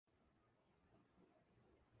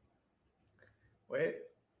Wait.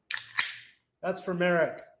 That's for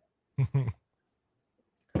Merrick.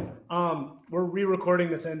 We're re-recording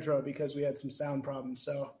this intro because we had some sound problems.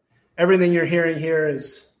 So everything you're hearing here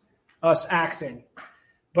is us acting.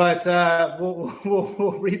 But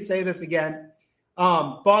we'll re-say this again.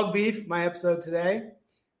 Bog Beef, my episode today.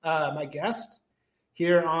 My guest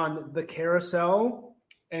here on the carousel.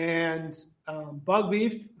 And Bog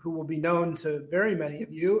Beef, who will be known to very many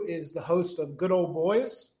of you, is the host of Good Old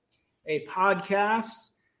Boys, a podcast.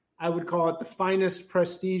 I would call it the finest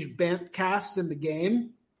prestige bantcast in the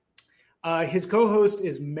game. His co-host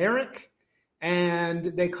is Merrick, and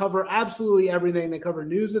they cover absolutely everything. They cover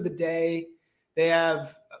news of the day. They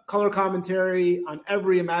have color commentary on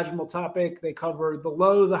every imaginable topic. They cover the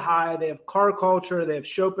low, the high. They have car culture. They have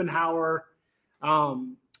Schopenhauer.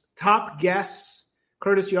 Top guests,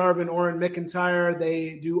 Curtis Yarvin, Oren McIntyre.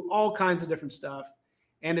 They do all kinds of different stuff.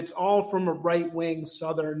 And it's all from a right-wing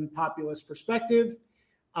Southern populist perspective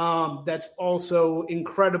that's also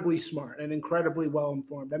incredibly smart and incredibly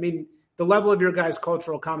well-informed. I mean, the level of your guys'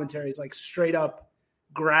 cultural commentary is like straight-up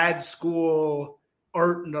grad school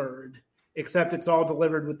art nerd, except it's all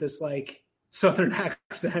delivered with this like Southern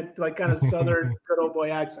accent, like kind of Southern good old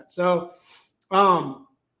boy accent. So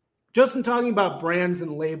just in talking about brands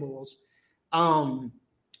and labels, what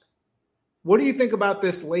do you think about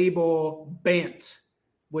this label BANT,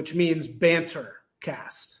 which means banter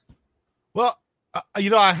cast? Well,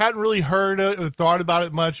 I hadn't really heard it or thought about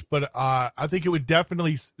it much, but I think it would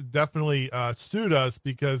definitely suit us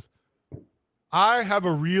because I have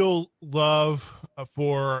a real love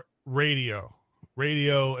for radio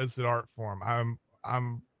as an art form. I'm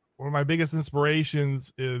one of my biggest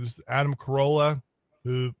inspirations is Adam Carolla,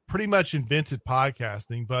 who pretty much invented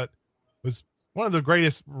podcasting, but was one of the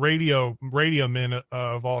greatest radio men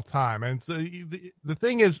of all time. And so the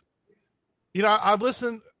thing is, I've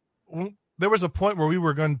listened. There was a point where we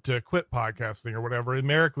were going to quit podcasting or whatever. And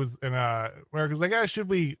Merrick was like, "Yeah, should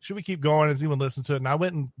we keep going? Has anyone listened to it?" And I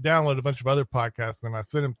went and downloaded a bunch of other podcasts and I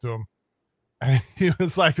sent them to him. And he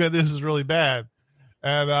was like, "Man, this is really bad.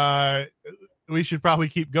 And we should probably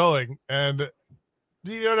keep going." And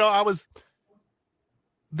I was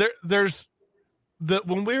there's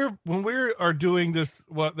when we are doing this,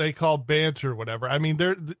 what they call banter or whatever. I mean,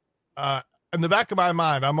 in the back of my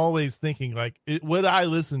mind, I'm always thinking like, would I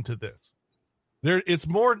listen to this?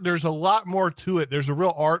 There's a lot more to it. There's a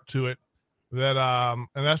real art to it that,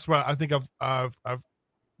 and that's what I think I've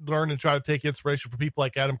learned and tried to take inspiration from people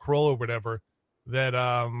like Adam Carolla or whatever, that,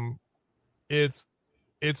 it's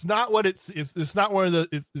not what it's not one of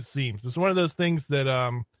the, it seems. It's one of those things that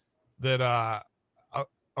a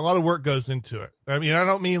lot of work goes into it. I mean, I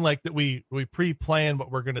don't mean like that we pre-plan what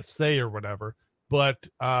we're going to say or whatever, but,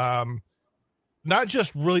 not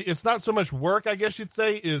just really, it's not so much work, I guess you'd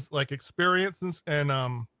say, is like experiences. And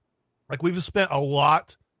like we've spent a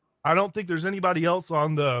lot. I don't think there's anybody else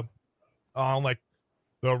on the like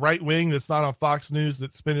the right wing that's not on Fox News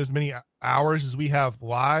that spent as many hours as we have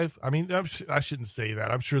live. I mean, I shouldn't say that.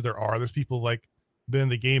 I'm sure there are. There's people like been in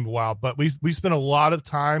the game a while, but we spent a lot of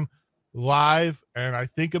time live, and I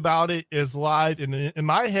think about it as live. And in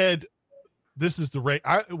my head, this is the rate.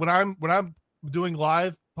 When I'm doing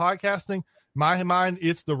live podcasting, my mind,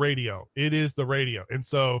 it's the radio. It is the radio. And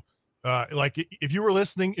so, like if you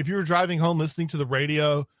were driving home listening to the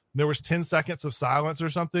radio, there was 10 seconds of silence or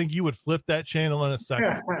something, you would flip that channel in a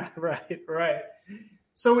second. Right.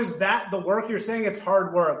 So is that the work? You're saying it's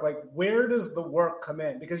hard work. Like, where does the work come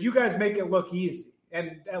in? Because you guys make it look easy.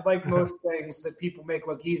 And like most things that people make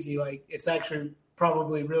look easy, like it's actually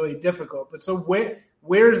probably really difficult. But so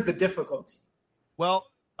where's the difficulty? Well,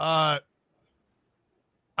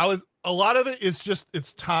 a lot of it is just,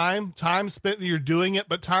 it's time spent that you're doing it,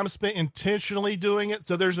 but time spent intentionally doing it.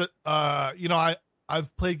 So there's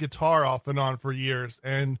I've played guitar off and on for years,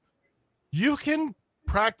 and you can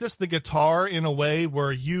practice the guitar in a way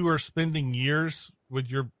where you are spending years with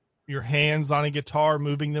your hands on a guitar,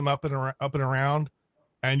 moving them up and around,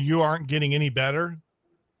 and you aren't getting any better.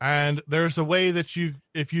 And there's a way that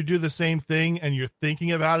if you do the same thing and you're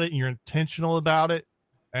thinking about it and you're intentional about it,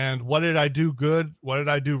 and what did I do good? What did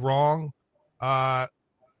I do wrong?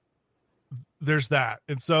 There's that.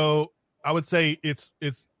 And so I would say it's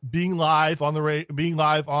being live on being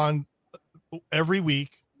live on every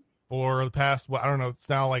week for the past, I don't know, it's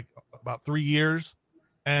now like about 3 years,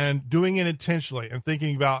 and doing it intentionally and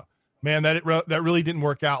thinking about, man, that really didn't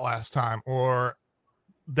work out last time, or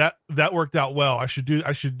that worked out well. I should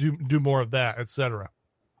do more of that, etc.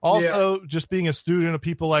 Also, just being a student of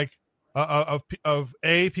people like,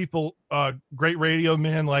 people, great radio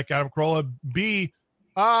men like Adam Carolla. B,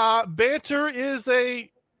 banter is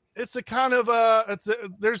it's a kind of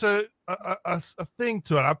there's a thing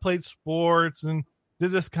to it. I played sports and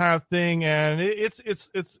did this kind of thing, and it's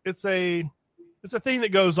a thing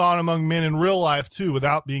that goes on among men in real life too,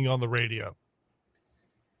 without being on the radio.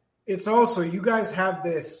 It's also, you guys have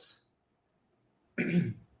this.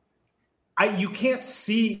 You can't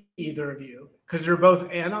see either of you because you're both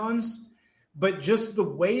anons, but just the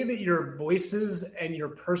way that your voices and your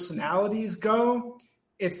personalities go,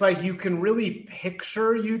 it's like you can really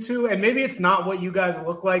picture you two. And maybe it's not what you guys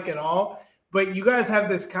look like at all, but you guys have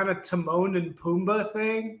this kind of Timon and Pumbaa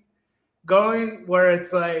thing going where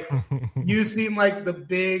it's like you seem like the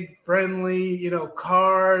big, friendly,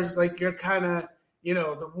 cars, like you're kind of,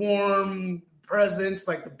 the warm presence,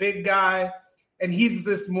 like the big guy. And he's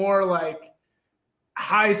this more like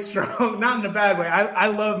high strung, not in a bad way. I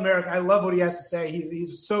love Merrick. I love what he has to say.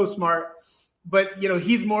 He's so smart, but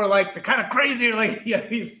he's more like the kind of crazier, like,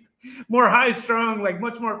 he's more high strung, like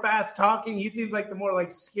much more fast talking. He seems like the more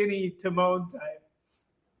like skinny Timon type.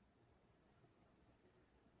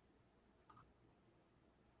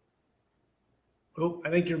 Oh, I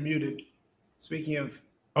think you're muted. Speaking of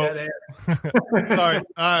dead air. Sorry.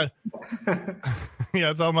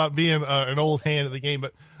 Talking about being an old hand at the game,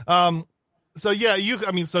 but so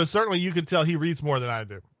certainly you can tell he reads more than I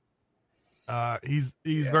do. He's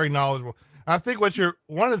very knowledgeable. I think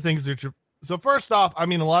one of the things so first off, a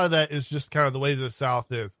lot of that is just kind of the way the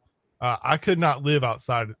South is. I could not live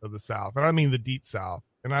outside of the South, and I mean the deep South,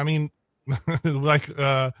 and I mean like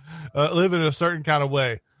live in a certain kind of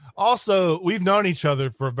way. Also, we've known each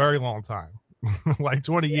other for a very long time, like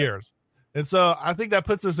 20 years. And so I think that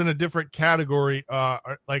puts us in a different category.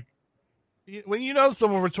 Like when you know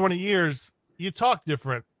someone for 20 years, you talk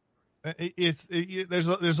different. There's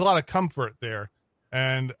a lot of comfort there.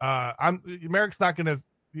 And Merrick's not going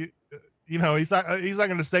to, he's not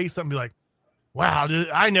going to say something like, wow,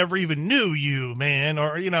 I never even knew you, man.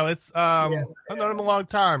 Or, I've known him a long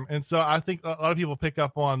time. And so I think a lot of people pick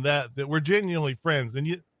up on that we're genuinely friends.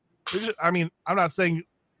 And I'm not saying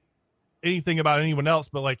anything about anyone else,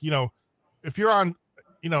 but like, if you're on,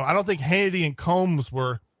 I don't think Hannity and Combs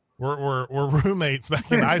were roommates back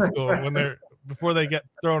in high school before they get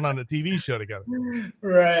thrown on the TV show together.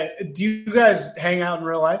 Right. Do you guys hang out in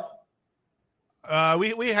real life?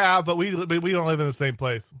 We have, but we don't live in the same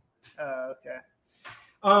place. Okay.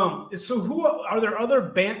 So are there other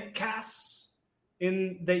band casts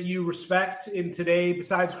that you respect in today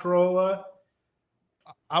besides Corolla?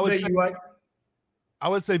 I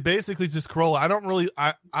would say basically just Corolla. I don't really,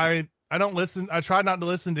 I don't listen. I try not to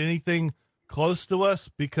listen to anything close to us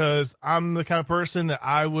because I'm the kind of person that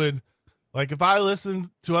I would, like, if I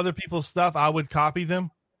listen to other people's stuff, I would copy them.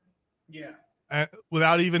 Yeah.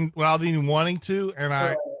 Without even wanting to. And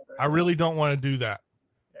I really don't want to do that.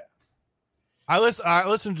 Yeah. I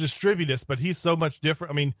listen to Distributus, but he's so much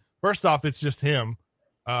different. First off, it's just him.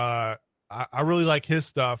 I really like his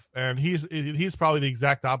stuff, and he's probably the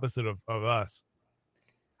exact opposite of us.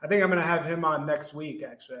 I think I'm going to have him on next week.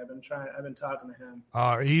 Actually, I've been talking to him.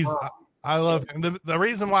 I love him. The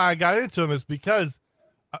reason why I got into him is because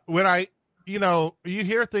when you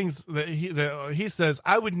hear things that he says,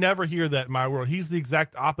 I would never hear that in my world. He's the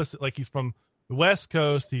exact opposite. Like, he's from the West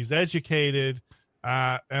Coast. He's educated.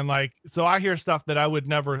 And like, so I hear stuff that I would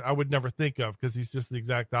never think of because he's just the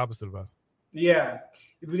exact opposite of us. Yeah.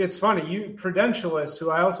 It's funny. Prudentialist, who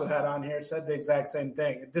I also had on here, said the exact same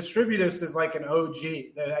thing. Distributist is like an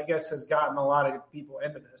OG that I guess has gotten a lot of people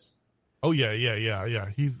into this. Oh yeah.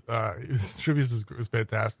 He's Distributist is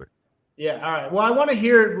fantastic. Yeah. All right. Well, I want to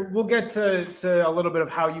hear, we'll get to a little bit of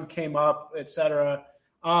how you came up, et cetera.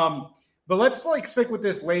 But let's stick with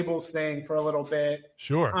this labels thing for a little bit.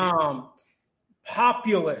 Sure.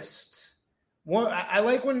 Populist. I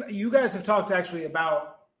like when you guys have talked actually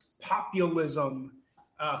about populism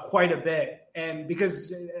quite a bit, and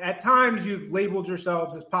because at times you've labeled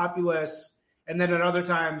yourselves as populists, and then at other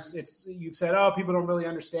times you've said, oh, people don't really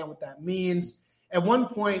understand what that means. At one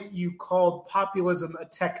point you called populism a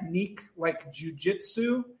technique like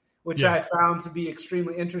jujitsu, which I found to be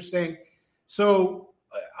extremely interesting. So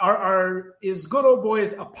is Good Old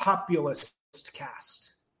Boys a populist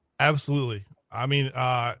cast? Absolutely. I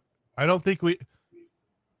don't think we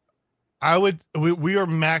are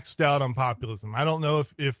maxed out on populism. I don't know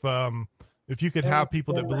if you could have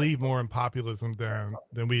people that believe more in populism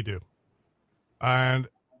than we do. And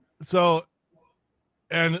so,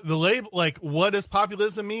 and the label, like, what does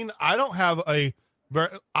populism mean? I don't have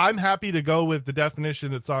I'm happy to go with the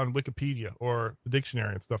definition that's on Wikipedia or the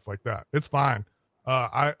dictionary and stuff like that. It's fine.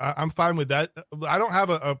 I'm fine with that. I don't have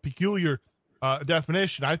a peculiar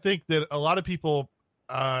definition. I think that a lot of people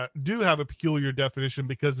do have a peculiar definition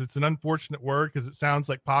because it's an unfortunate word because it sounds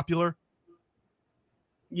like popular.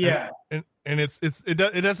 Yeah. And it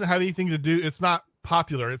doesn't have anything to do. It's not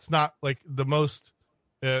popular. It's not like the most,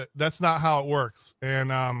 that's not how it works.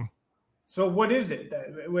 And, so what is it?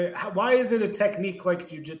 Why is it a technique like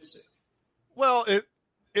jujitsu? Well,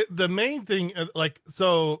 the main thing,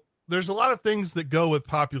 so there's a lot of things that go with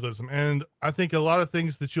populism. And I think a lot of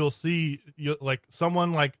things that you'll see, like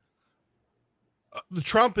someone like the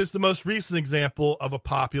Trump is the most recent example of a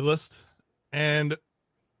populist. And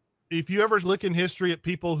if you ever look in history at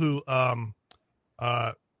people who,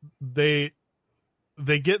 they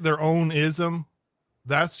get their own ism,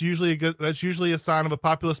 that's usually a sign of a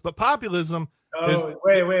populist. But populism.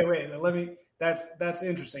 Wait. That's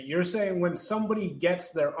interesting. You're saying when somebody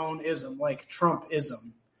gets their own ism, like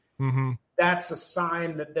Trumpism, mm-hmm. that's a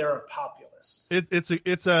sign that they're a populist.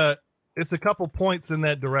 It's a couple points in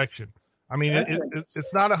that direction. I mean,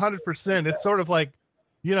 it's not 100%. It's sort of like,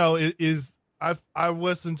 I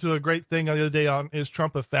listened to a great thing the other day on is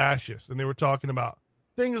Trump a fascist, and they were talking about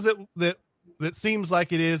things that seems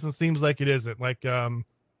like it is and seems like it isn't. Like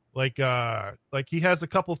he has a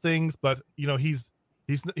couple things, but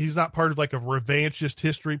he's not part of like a revanchist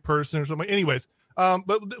history person or something. Anyways,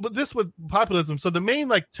 but this with populism. So the main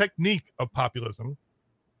like technique of populism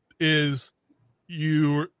is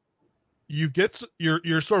you're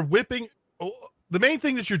sort of whipping. The main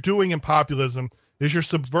thing that you're doing in populism is you're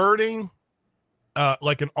subverting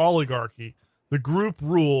like an oligarchy, the group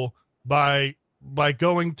rule by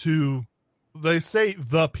going to, they say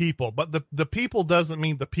the people, but the people doesn't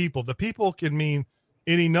mean the people. The people can mean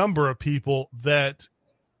any number of people that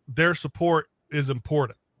their support is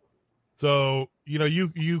important. So,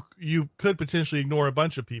 you could potentially ignore a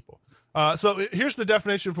bunch of people. So here's the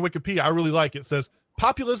definition from Wikipedia. I really like it. It says,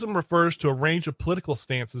 populism refers to a range of political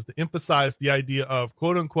stances to emphasize the idea of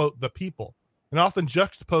quote unquote the people and often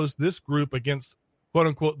juxtapose this group against quote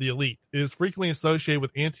unquote the elite. It is frequently associated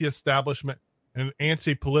with anti-establishment and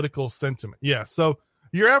anti-political sentiment. Yeah. So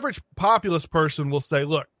your average populist person will say,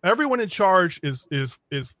 look, everyone in charge is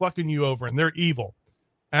fucking you over and they're evil.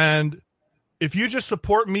 And if you just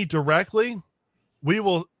support me directly, we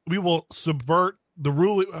will subvert the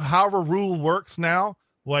rule, however rule works now.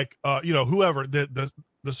 Like, whoever the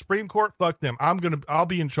Supreme Court, fuck them. I'll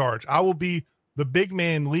be in charge. I will be the big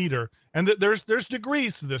man leader. And there's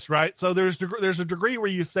degrees to this, right? So there's a degree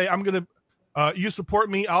where you say, I'm going to, you support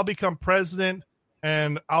me, I'll become president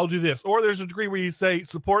and I'll do this. Or there's a degree where you say,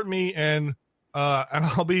 support me and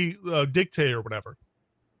I'll be a dictator or whatever.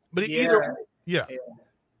 But either, yeah.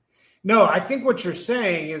 No, I think what you're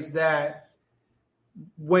saying is that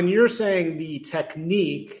when you're saying the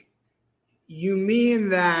technique, you mean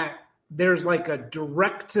that there's like a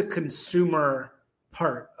direct to consumer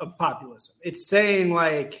part of populism. It's saying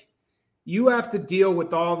like you have to deal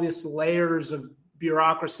with all these layers of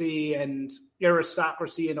bureaucracy and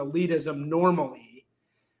aristocracy and elitism normally.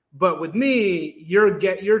 But with me,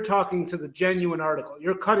 you're talking to the genuine article.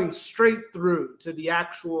 You're cutting straight through to the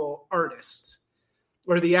actual artist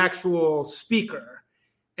or the actual speaker.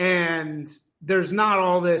 And there's not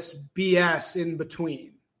all this BS in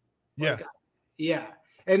between. Yes. Like, yeah.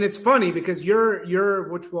 And it's funny because you're,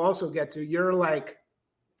 which we'll also get to, you're like,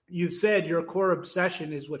 you've said your core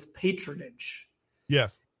obsession is with patronage.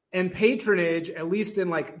 Yes. And patronage, at least in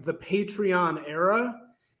like the Patreon era,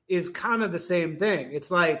 is kind of the same thing.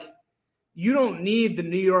 It's like, you don't need the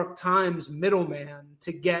New York Times middleman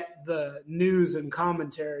to get the news and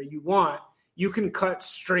commentary you want. You can cut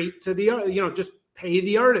straight to the, just pay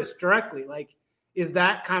the artist directly. Like, is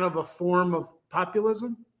that kind of a form of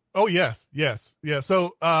populism? Oh, yes. Yeah.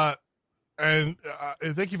 So, and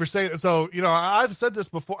thank you for saying it. So, I've said this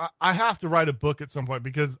before. I have to write a book at some point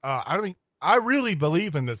because I really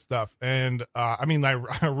believe in this stuff. And I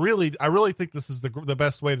really think this is the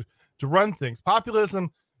best way to run things.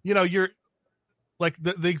 Populism, you're like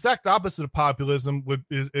the exact opposite of populism would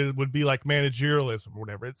be like managerialism or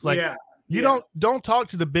whatever. It's like, don't talk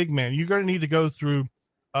to the big man. You're going to need to go through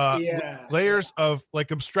layers of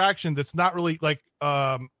like abstraction. That's not really like,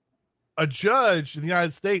 a judge in the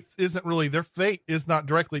United States isn't really, their fate is not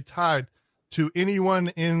directly tied to anyone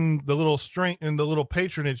in the little string, in the little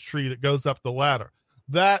patronage tree that goes up the ladder.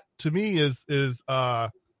 That to me is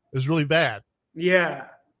really bad. Yeah.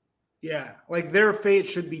 Yeah. Like their fate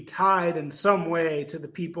should be tied in some way to the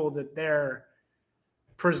people that they're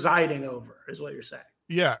presiding over is what you're saying.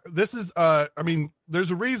 Yeah. This is,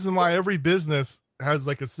 there's a reason why every business has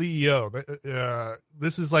like a CEO.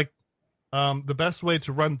 This is like, the best way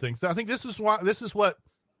to run things. I think this is what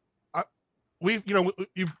we've,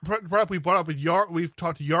 you brought up with we've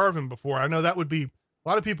talked to Yarvin before. I know that would be a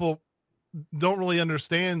lot of people don't really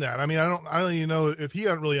understand that. I mean, I don't even know if he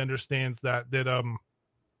really understands that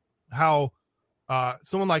how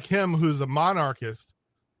someone like him who's a monarchist,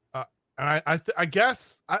 and I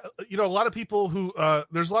guess a lot of people who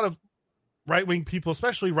there's a lot of right-wing people,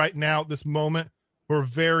 especially right now at this moment, who are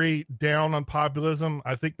very down on populism.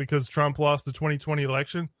 I think because Trump lost the 2020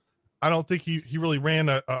 election, I don't think he really ran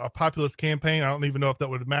a populist campaign. I don't even know if that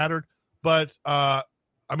would have mattered. But I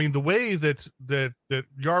mean, the way that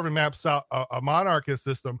Yarvin maps out a monarchist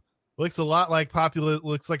system looks a lot like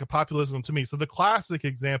looks like a populism to me. So the classic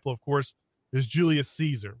example, of course, is Julius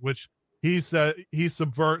Caesar, which he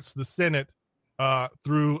subverts the Senate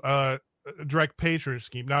through a direct patronage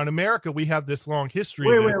scheme. Now in America, we have this long history.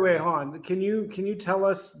 Wait, hold on. Can you tell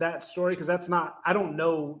us that story? Because I don't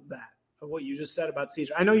know that what you just said about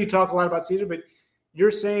Caesar. I know you talk a lot about Caesar, but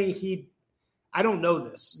you're saying I don't know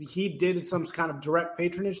this. He did some kind of direct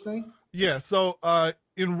patronage thing? Yeah. So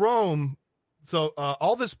in Rome,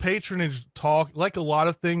 all this patronage talk, like a lot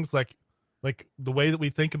of things, like the way that we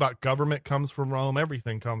think about government comes from Rome.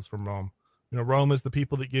 Everything comes from Rome. Rome is the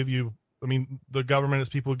people that give you, the government is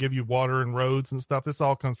people who give you water and roads and stuff. This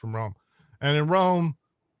all comes from Rome. And in Rome,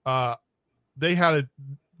 they had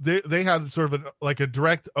sort of a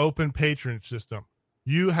direct open patronage system.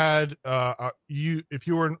 You had if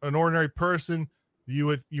you were an ordinary person, you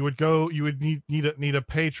would need a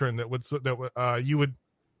patron that would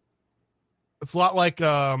it's a lot like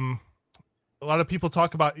a lot of people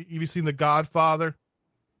talk about. You've seen The Godfather?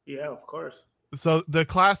 Yeah, of course. So the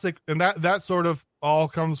classic, and that sort of all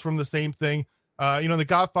comes from the same thing. The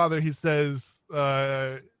Godfather, he says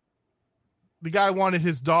the guy wanted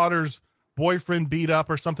his daughter's boyfriend beat up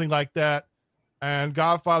or something like that. And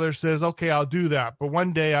Godfather says, okay, I'll do that. But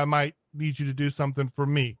one day I might need you to do something for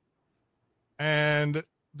me. And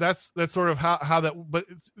that's sort of how that, but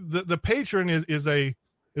it's, the patron is a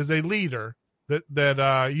leader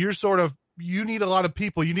that you're sort of, you need a lot of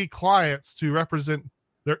people, you need clients to represent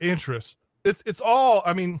their interests. It's all,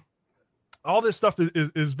 all this stuff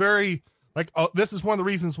is very like, this is one of the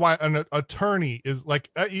reasons why an attorney is like,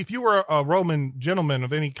 if you were a Roman gentleman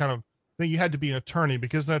of any kind of thing, you had to be an attorney,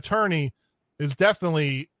 because an attorney is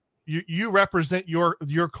definitely, you represent your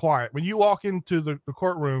client. When you walk into the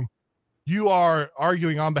courtroom, you are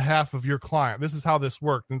arguing on behalf of your client. This is how this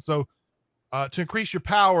worked. And so to increase your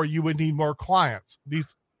power, you would need more clients.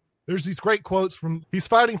 There's these great quotes from, he's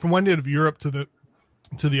fighting from one end of Europe to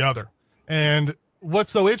the other. And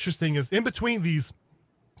what's so interesting is in between these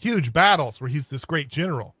huge battles where he's this great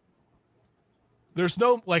general, there's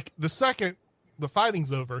no, like, the second the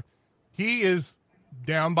fighting's over, he is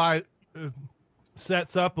down by,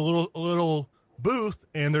 sets up a little booth,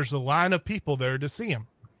 and there's a line of people there to see him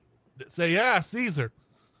that say, yeah, Caesar,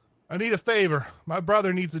 I need a favor. My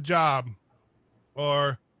brother needs a job.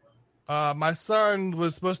 Or my son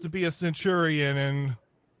was supposed to be a centurion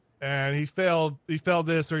and he failed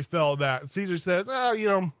this or he failed that. And Caesar says,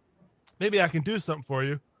 oh, maybe I can do something for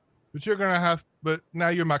you, but now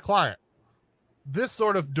you're my client. This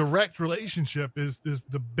sort of direct relationship is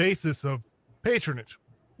the basis of patronage.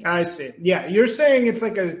 I see. Yeah. You're saying it's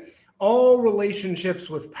like all relationships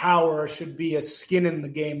with power should be a skin in the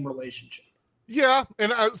game relationship. Yeah.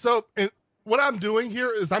 And what I'm doing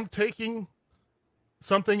here is I'm taking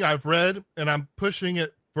something I've read and I'm pushing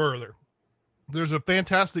it further. There's a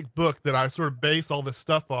fantastic book that I sort of base all this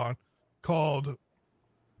stuff on called,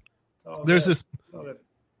 this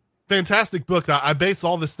fantastic book that I base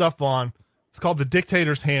all this stuff on. It's called The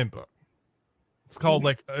Dictator's Handbook. It's called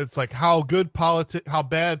how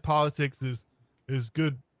bad politics is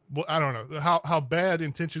good. Well, I don't know how bad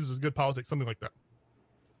intentions is good politics, something like that.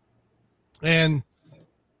 And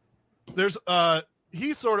there's,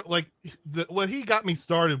 he sort of like what he got me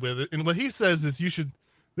started with it. And what he says is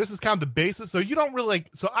this is kind of the basis. So you don't really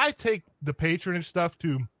so I take the patronage stuff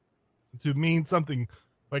to mean something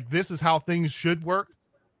like this is how things should work.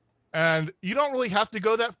 And you don't really have to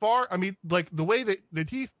go that far. Like the way that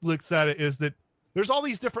he looks at it is that there's all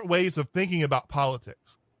these different ways of thinking about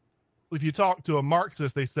politics. If you talk to a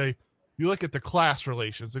Marxist, they say, you look at the class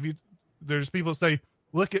relations. There's people say,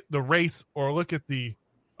 look at the race, or look at the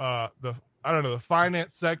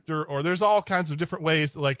finance sector, or there's all kinds of different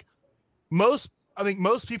ways. Like most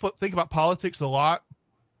people think about politics a lot.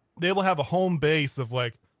 They will have a home base of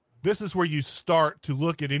like, this is where you start to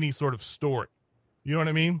look at any sort of story. You know what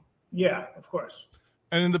I mean? Yeah, of course.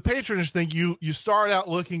 And in the patronage thing, you start out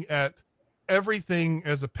looking at everything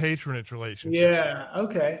as a patronage relationship. Yeah.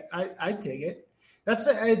 Okay. I dig it.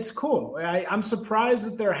 It's cool. I'm surprised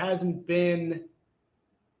that there hasn't been.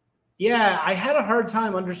 Yeah. I had a hard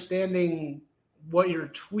time understanding what your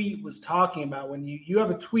tweet was talking about when you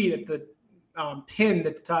have a tweet at the pinned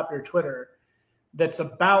at the top of your Twitter that's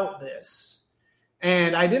about this.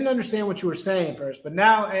 And I didn't understand what you were saying first, but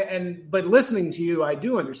now, but listening to you, I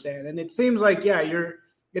do understand. And it seems like,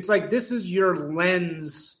 it's like, this is your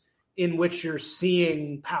lens in which you're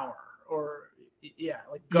seeing power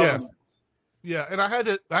like government. Yeah. And I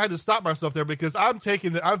had to stop myself there because I've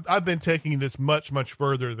been taking this much, much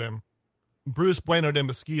further than Bruce Bueno de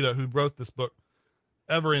Mesquita, who wrote this book,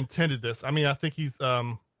 ever intended this. I mean, I think he's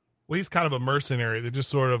kind of a mercenary that just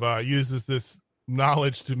sort of uses this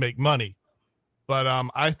knowledge to make money. But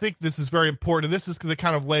I think this is very important. This is the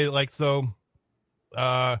kind of way, like, so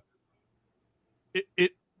I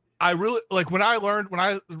really, like, when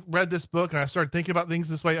I read this book and I started thinking about things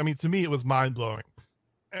this way, I mean, to me, it was mind blowing.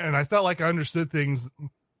 And I felt like I understood things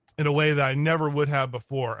in a way that I never would have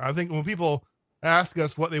before. I think when people ask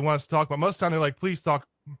us what they want us to talk about, most of the time they're like, please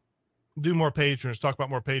do more patrons, talk about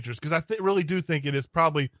more patrons. Because I really do think it is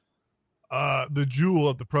probably the jewel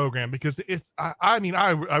of the program, because I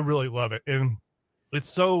really love it. And it's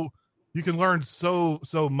so, you can learn so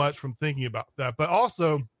much from thinking about that, but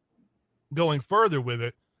also going further with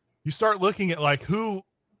it, you start looking at like who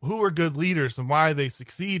are good leaders and why they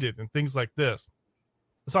succeeded and things like this.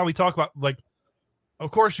 That's why we talk about, like,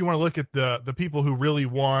 of course you want to look at the people who really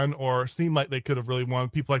won or seem like they could have really won.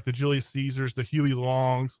 People like the Julius Caesars, the Huey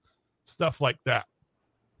Longs, stuff like that.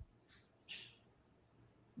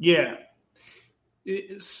 Yeah.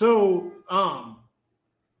 So,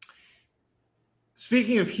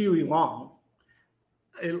 speaking of Huey Long,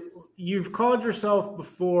 you've called yourself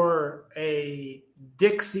before a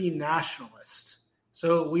Dixie nationalist.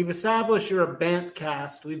 So we've established you're a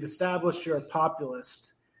Bantcast. We've established you're a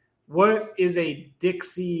populist. What is a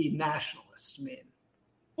Dixie nationalist mean?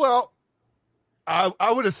 Well, I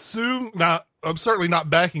would assume not. I'm certainly not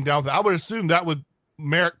backing down. I would assume that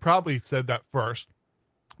Merrick probably said that first.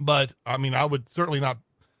 But, I mean, I would certainly not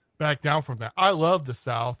back down from that. I love the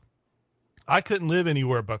South. I couldn't live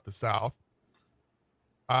anywhere but the South.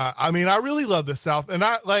 I mean, I really love the South. And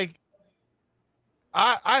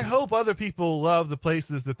I hope other people love the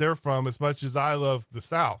places that they're from as much as I love the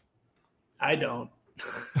South. I don't.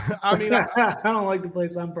 I mean, I don't like the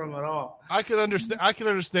place I'm from at all. I can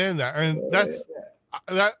understand that. And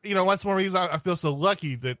that's one reason I feel so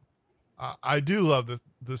lucky that I do love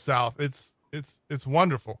the South. It's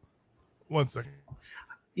wonderful. One second.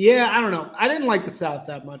 Yeah, I don't know. I didn't like the South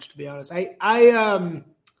that much, to be honest.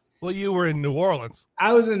 Well, you were in New Orleans.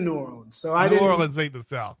 I was in New Orleans, so New Orleans ain't the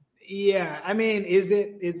South. Yeah, I mean, is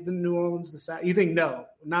the New Orleans the South? You think no,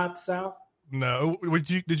 not the South? No.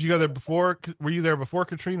 Did you go there before? Were you there before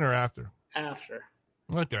Katrina or after? After.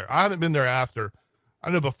 Okay, I haven't been there after.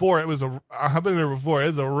 I know before I've been there before. It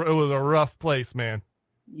was a rough place, man.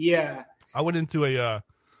 Yeah. I went into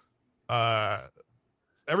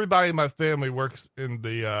everybody in my family works in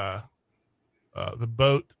the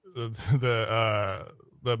boat,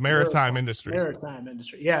 the maritime industry. Maritime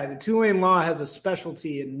industry. Yeah, the Tulane law has a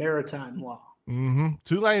specialty in maritime law. Mm-hmm.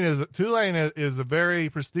 Tulane is a very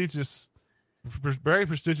prestigious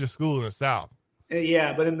school in the South.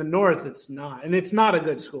 Yeah, but in the North, it's not, and it's not a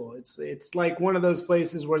good school. It's like one of those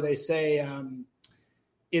places where they say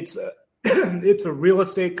it's a real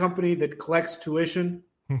estate company that collects tuition.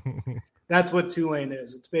 That's what Tulane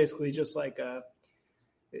is. It's basically just like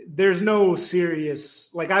there's no serious,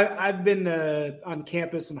 like I've been on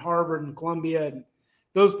campus in Harvard and Columbia, and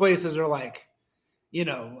those places are like,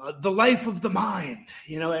 the life of the mind.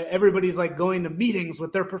 Everybody's like going to meetings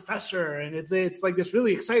with their professor, and it's like this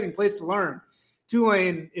really exciting place to learn.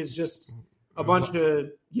 Tulane is just a bunch of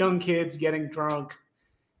young kids getting drunk,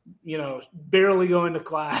 barely going to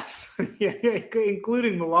class,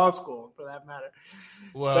 including the law school for that matter.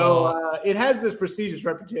 Well, so it has this prestigious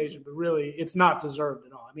reputation, but really it's not deserved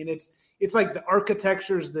at all. I mean, it's like the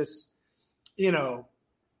architecture's this,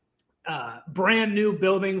 brand new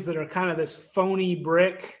buildings that are kind of this phony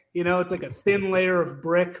brick, it's like a thin layer of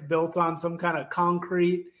brick built on some kind of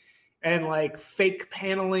concrete and like fake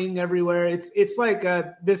paneling everywhere. It's like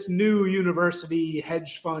this new university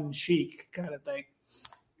hedge fund chic kind of thing.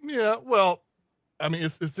 Yeah, well, I mean,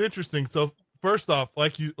 it's interesting. So first off,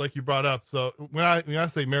 like you brought up, so when I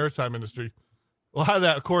say maritime industry, a lot of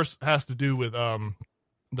that, of course, has to do with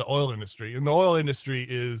the oil industry, and the oil industry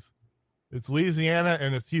it's Louisiana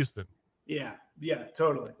and it's Houston. Yeah,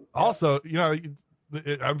 totally. Also,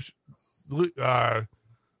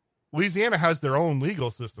 Louisiana has their own legal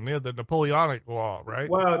system. They have the Napoleonic law, right?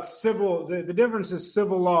 Well, it's civil. The difference is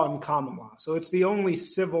civil law and common law. So it's the only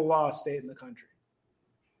civil law state in the country.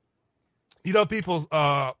 You know, people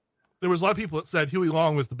there was a lot of people that said Huey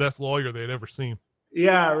Long was the best lawyer they had ever seen.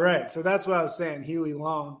 Yeah, right. So that's what I was saying, Huey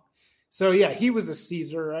Long. So yeah, he was a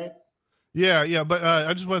Caesar, right? Yeah. But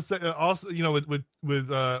I just want to say also,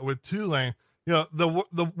 with Tulane,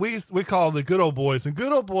 we call the good old boys, and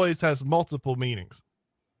good old boys has multiple meanings.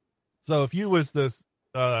 So if you was to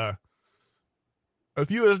have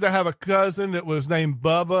a cousin that was named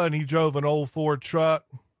Bubba and he drove an old Ford truck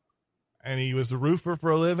and he was a roofer for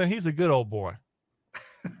a living, he's a good old boy.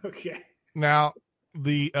 Okay. Now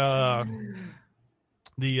the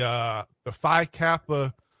Phi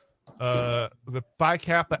Kappa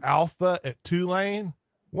Alpha at Tulane,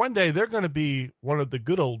 one day they're going to be one of the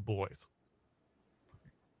good old boys.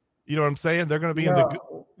 You know what I'm saying? They're going to be in the.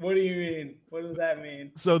 What do you mean? What does that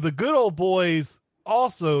mean? So the good old boys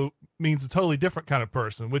also means a totally different kind of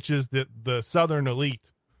person, which is the Southern elite.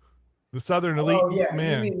 The Southern elite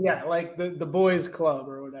men. You mean, like the boys club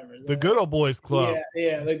or whatever. The good old boys club.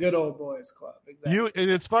 Yeah, the good old boys club. Exactly.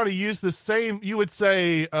 And it's funny, you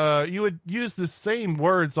would use the same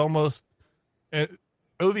words almost. It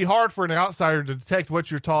would be hard for an outsider to detect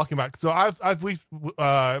what you're talking about. So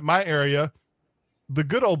my area, the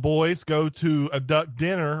good old boys go to a duck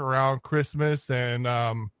dinner around Christmas, and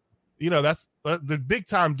that's the big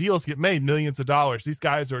time deals get made, millions of dollars. These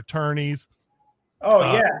guys are attorneys.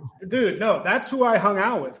 Oh yeah, dude. No, that's who I hung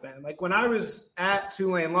out with, man. Like when I was at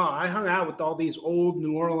Tulane Law, I hung out with all these old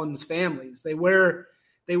New Orleans families. They wear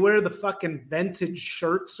the fucking vintage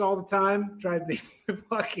shirts all the time. Drive me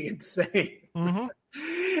fucking insane. Mm-hmm.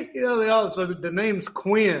 So the name's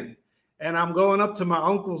Quinn, and I'm going up to my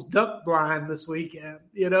uncle's duck blind this weekend.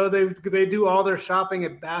 They do all their shopping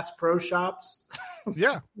at Bass Pro Shops.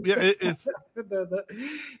 Yeah. It's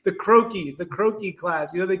the croquis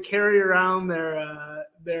class. They carry around their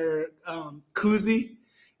koozie,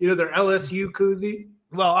 their LSU koozie.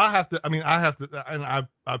 Well, I have to, and I've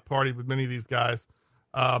partied with many of these guys.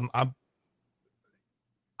 I've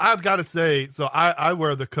got to say, so I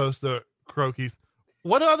wear the Costa croquis.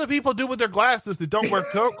 What do other people do with their glasses that don't wear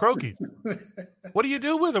croquis? What do you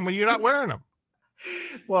do with them when you're not wearing them?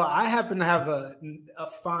 Well, I happen to have a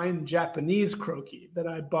fine Japanese croquis that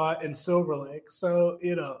I bought in Silver Lake. So,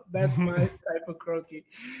 that's my type of croquis.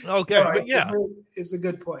 Okay, but yeah. It's a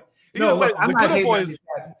good point. No, look, I'm not hating on these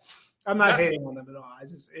guys. I'm not Yeah. hating on them at all.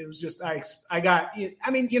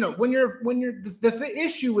 The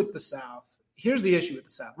issue with the South. Here's the issue with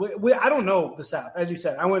the South. I don't know the South. As you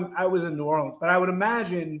said, I was in New Orleans, but I would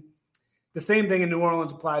imagine the same thing in New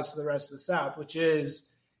Orleans applies to the rest of the South, which is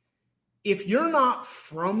if you're not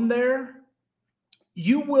from there,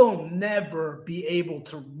 you will never be able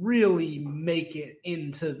to really make it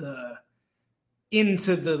into the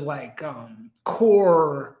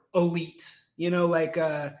core elite. In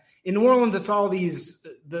New Orleans, it's all these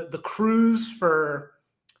the crews for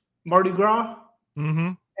Mardi Gras.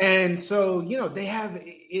 Mm-hmm. And so,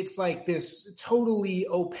 it's like this totally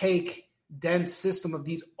opaque, dense system of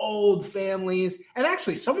these old families. And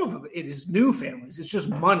actually, some of it is new families. It's just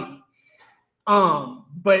money.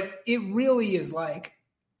 But it really is like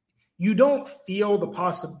you don't feel the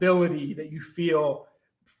possibility that you feel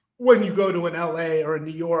when you go to an LA or a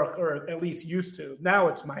New York, or at least used to. Now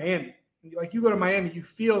it's Miami. Like you go to Miami, you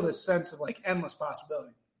feel this sense of like endless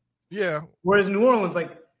possibility. Yeah. Whereas New Orleans,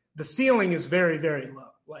 like the ceiling is very, very low.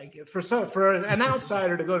 Like for an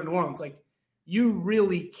outsider to go to New Orleans, like you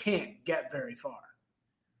really can't get very far.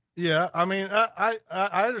 Yeah, I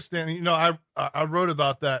understand. I wrote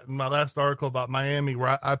about that in my last article about Miami,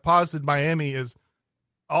 where I posited Miami is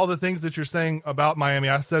all the things that you're saying about Miami.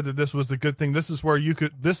 I said that this was a good thing. This is where you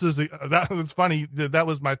could. That was funny. That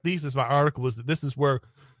was my thesis. My article was that this is where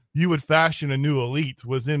you would fashion a new elite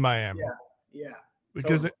was in Miami. Yeah.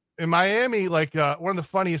 Because in Miami, like one of the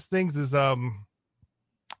funniest things is so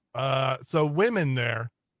women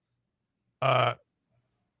there. I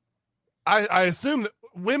assume that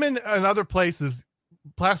women in other places,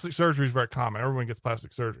 plastic surgery is very common. Everyone gets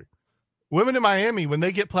plastic surgery. Women in Miami, when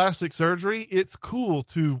they get plastic surgery, it's cool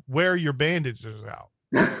to wear your bandages out.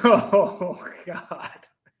 Oh God,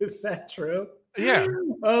 is that true? Yeah.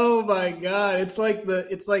 Oh my God, it's like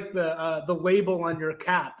the label on your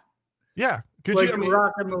cap. Yeah.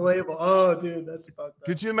 Rocking the label. Oh, dude, that's fucked up.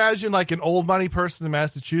 Could you imagine like an old money person in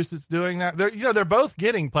Massachusetts doing that? They're both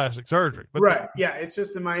getting plastic surgery, but right? Yeah, it's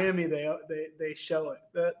just in Miami they show it.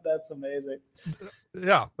 That's amazing.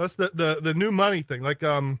 Yeah, that's the new money thing. Like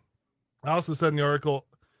I also said in the article.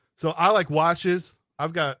 So I like watches.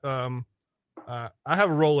 I've got I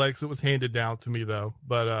have a Rolex that was handed down to me though,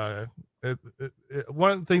 but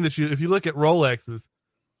one thing that if you look at Rolexes,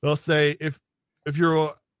 they'll say if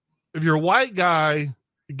you're a white guy,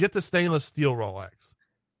 get the stainless steel Rolex.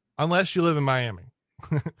 unless you live in Miami.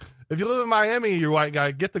 If you live in Miami, you're a white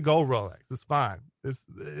guy, get the gold Rolex. It's fine.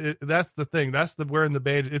 That's the thing. That's the wearing the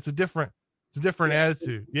badge. It's a different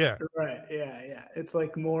attitude. Yeah. Right. Yeah. It's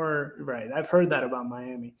like more right. I've heard that about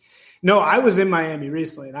Miami. No, I was in Miami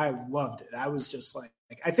recently and I loved it. I was just like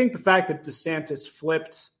I think the fact that DeSantis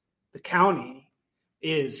flipped the county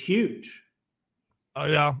is huge. Oh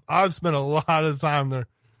yeah. I've spent a lot of time there.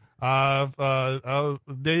 I've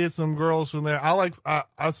dated some girls from there.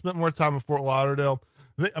 I've spent more time in Fort Lauderdale.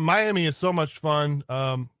 Miami is so much fun.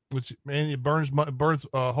 Which man, it burns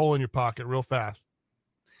a hole in your pocket real fast.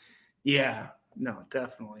 Yeah, no,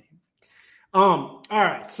 definitely. All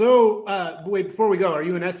right. So, wait, before we go, are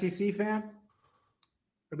you an SEC fan?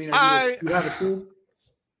 I mean, you have a team?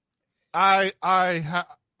 I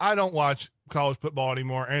don't watch college football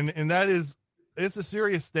anymore, and it's a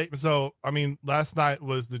serious statement. So, I mean, last night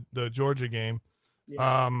was the Georgia game.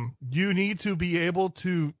 Yeah. You need to be able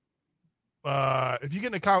to, if you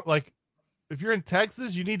get in a if you're in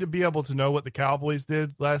Texas, you need to be able to know what the Cowboys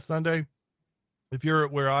did last Sunday. If you're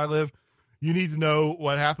where I live, you need to know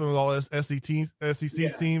what happened with all SEC teams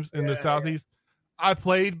in the Southeast. I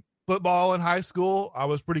played football in high school. I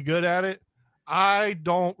was pretty good at it. I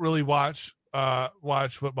don't really watch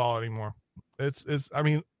football anymore. I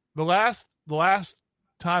mean, the last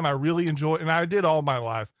time I really enjoyed, and I did all my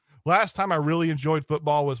life. Last time I really enjoyed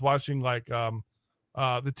football was watching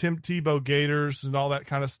the Tim Tebow Gators and all that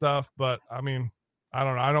kind of stuff. But I mean, I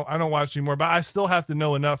don't know. I don't watch anymore, but I still have to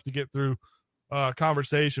know enough to get through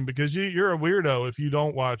conversation because you're a weirdo if you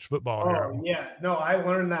don't watch football. Oh yeah. No, I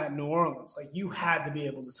learned that in New Orleans. Like you had to be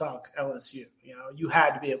able to talk LSU, you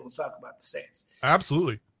had to be able to talk about the Saints.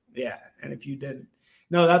 Absolutely. Yeah. And if you didn't,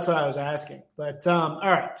 no, that's what I was asking. But all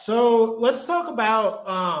right. So let's talk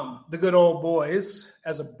about the good old boys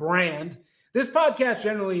as a brand. This podcast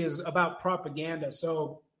generally is about propaganda.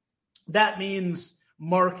 So that means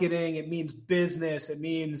marketing. It means business. It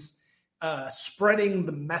means spreading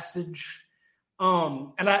the message.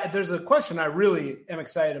 And there's a question I really am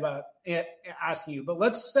excited about asking you, but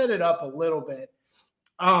let's set it up a little bit.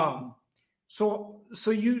 So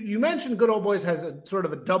you mentioned good old boys has a sort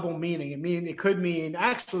of a double meaning. It could mean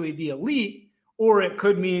actually the elite, or it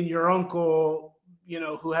could mean your uncle,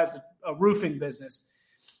 who has a roofing business.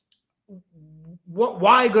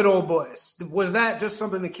 Why good old boys? Was that just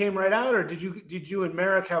something that came right out, or did you and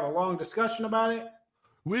Merrick have a long discussion about it?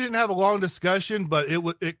 We didn't have a long discussion, but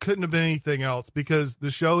it couldn't have been anything else because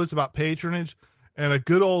the show is about patronage and a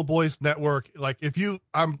good old boys network. Like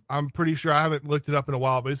I'm pretty sure I haven't looked it up in a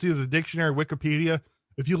while, but it's either the dictionary, Wikipedia.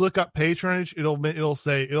 If you look up patronage,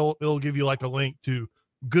 it'll give you like a link to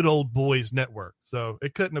good old boys network. So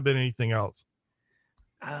it couldn't have been anything else.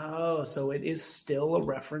 Oh, so it is still a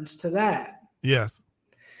reference to that. Yes.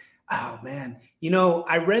 Oh man.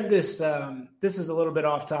 I read this, this is a little bit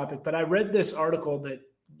off topic, but I read this article that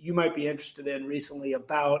you might be interested in recently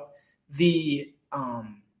about the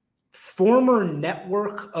former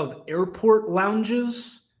network of airport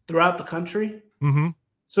lounges throughout the country. Mm-hmm.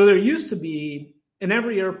 So there used to be in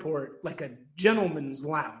every airport, like a gentleman's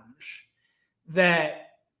lounge that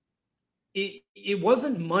it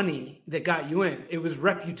wasn't money that got you in. It was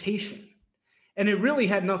reputation. And it really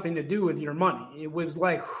had nothing to do with your money. It was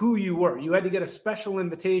like who you were. You had to get a special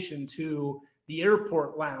invitation to the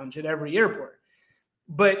airport lounge at every airport.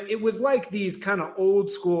 But it was like these kind of old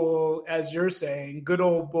school, as you're saying, good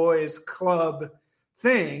old boys club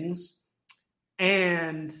things.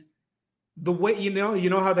 And the way, you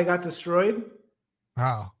know how they got destroyed?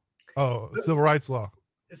 How? Oh, civil rights law.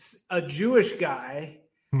 A Jewish guy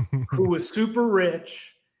who was super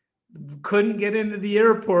rich, couldn't get into the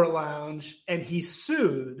airport lounge, and he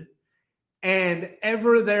sued. And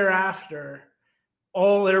ever thereafter,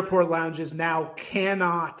 all airport lounges now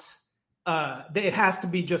cannot, it has to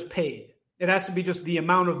be just paid. It has to be just the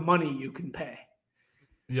amount of money you can pay.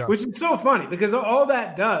 Yeah. Which is so funny because all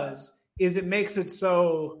that does is it makes it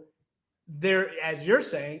so there, as you're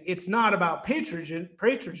saying, it's not about patronage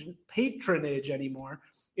anymore.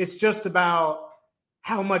 It's just about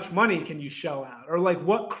how much money can you shell out, or like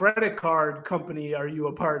what credit card company are you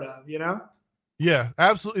a part of, Yeah,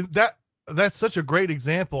 absolutely. That's such a great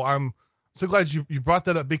example. I'm so glad you brought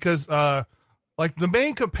that up because like the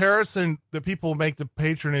main comparison that people make to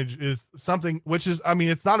patronage is something which is,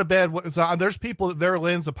 it's not a bad, there's people that their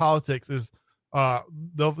lens of politics is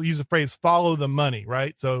they'll use the phrase follow the money,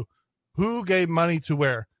 right? So who gave money to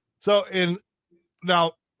where? So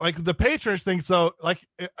now like the patronage thing. So like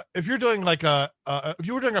if you're doing if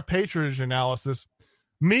you were doing a patronage analysis,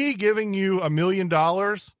 me giving you $1 million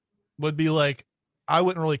would be like, I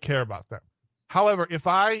wouldn't really care about that. However, if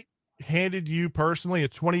I handed you personally a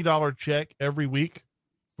 $20 check every week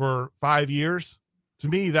for 5 years, to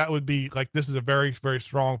me, that would be like, this is a very, very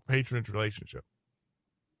strong patronage relationship.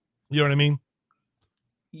 You know what I mean?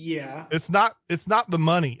 Yeah. It's not the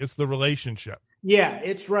money, it's the relationship. Yeah,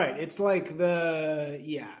 it's right. It's like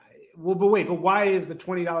well, but why is the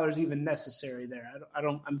 $20 even necessary there?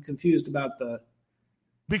 I'm confused about the.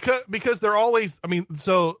 Because they're always, I mean,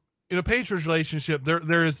 so in a patronage relationship, there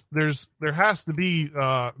has to be,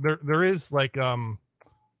 there is like, you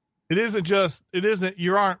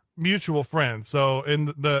aren't mutual friends. So in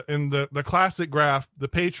the classic graph, the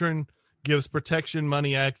patron gives protection,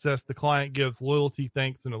 money, access. The client gives loyalty,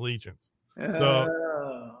 thanks, and allegiance.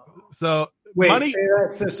 So wait, money, say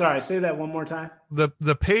that. Say that one more time.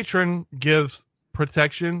 The patron gives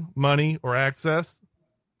protection, money, or access.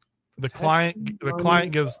 The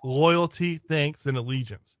client gives loyalty, thanks, and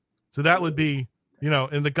allegiance. So that would be,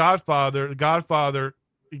 in The Godfather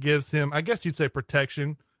gives him, I guess you'd say,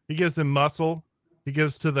 protection. He gives him muscle. He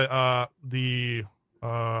gives to what do you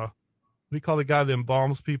call the guy that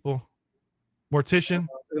embalms people? Mortician.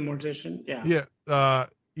 The mortician, yeah.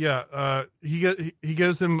 He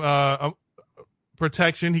gives him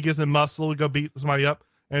protection. He gives him muscle to go beat somebody up.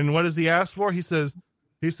 And what does he ask for? He says,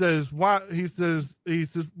 why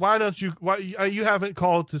don't you, you haven't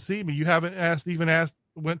called to see me. You haven't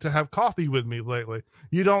went to have coffee with me lately.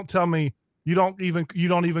 You don't tell me, you don't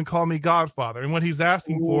even call me Godfather. And what he's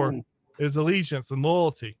asking for is allegiance and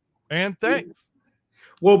loyalty and thanks.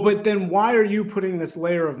 Well, but then why are you putting this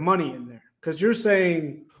layer of money in there? Because you're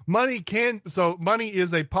saying money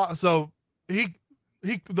is the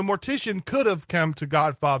mortician could have come to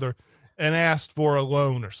Godfather and asked for a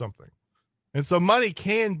loan or something. And so money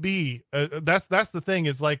can be, that's the thing,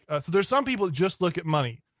 is like, so there's some people that just look at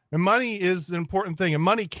money, and money is an important thing, and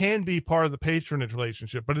money can be part of the patronage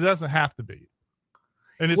relationship, but it doesn't have to be.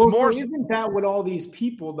 And it's isn't that what all these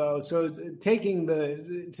people, though? So to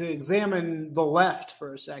examine the left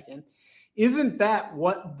for a second, isn't that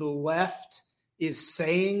what the left is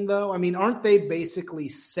saying, though? I mean, aren't they basically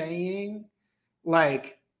saying,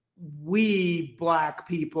 like, we black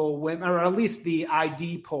people, women, or at least the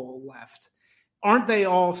ID poll left, aren't they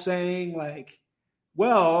all saying, like,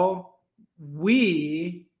 well,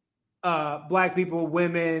 we, black people,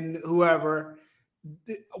 women, whoever,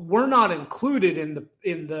 we're not included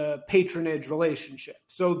in the patronage relationship,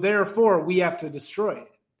 so therefore we have to destroy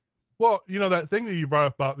it? Well, that thing that you brought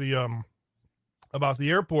up about the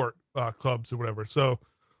airport clubs or whatever. So,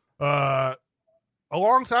 a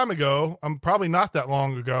long time ago, probably not that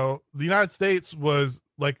long ago, the United States was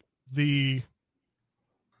like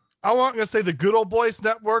I wasn't going to say the good old boys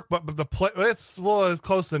network, but it's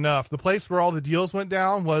close enough. The place where all the deals went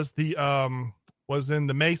down was in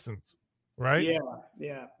the Masons, right?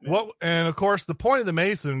 Yeah. And of course, the point of the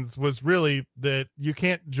Masons was really that you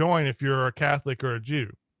can't join if you're a Catholic or a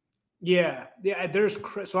Jew. Yeah.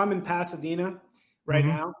 So I'm in Pasadena right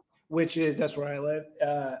now, that's where I live.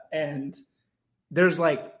 And there's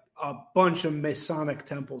like a bunch of Masonic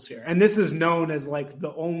temples here. And this is known as like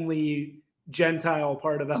the only Gentile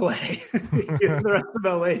part of LA. The rest of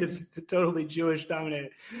LA is totally Jewish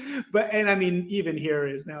dominated. And I mean, even here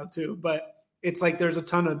is now too, but it's like, there's a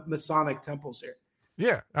ton of Masonic temples here.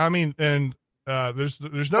 Yeah. I mean, and there's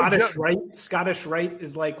no Scottish Rite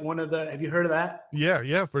is like one of the, have you heard of that?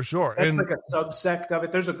 Yeah, for sure. That's like a subsect of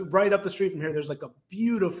it. There's right up the street from here, there's like a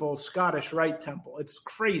beautiful Scottish Rite temple. It's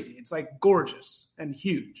crazy. It's like gorgeous and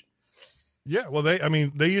huge. Yeah. Well,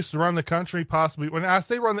 they used to run the country, possibly. When I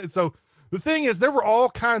say so the thing is, there were all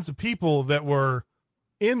kinds of people that were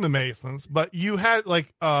in the Masons, but you had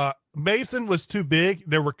like, Mason was too big.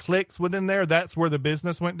 There were cliques within there. That's where the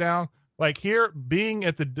business went down. Like here, being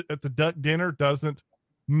at the duck dinner doesn't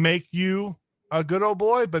make you a good old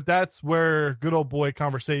boy, but that's where good old boy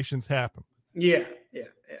conversations happen. Yeah.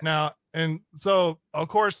 Now, and so of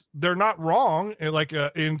course they're not wrong. Like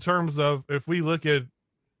in terms of, if we look at,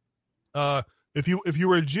 if you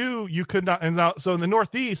were a Jew, you could not. And now, so in the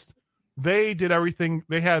Northeast, they did everything.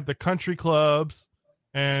 They had the country clubs,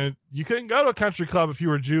 and you couldn't go to a country club if you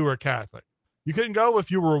were a Jew or a Catholic. You couldn't go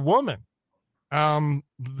if you were a woman.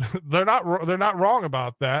 They're not wrong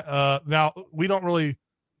about that. Now we don't really,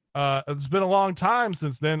 it's been a long time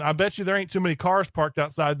since then. I bet you there ain't too many cars parked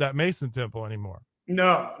outside that Mason temple anymore.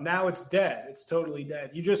 No, now it's dead. It's totally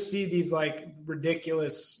dead. You just see these like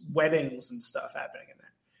midiculous weddings and stuff happening in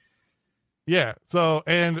there. Yeah. So,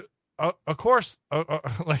 and of course,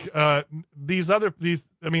 there's other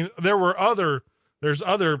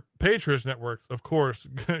patronage networks, of course,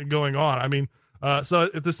 going on. I mean, so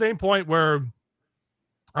at the same point where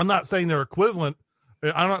I'm not saying they're equivalent,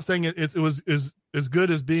 I'm not saying it was as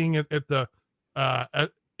good as being in the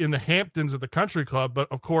Hamptons at the country club.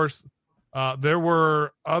 But of course, there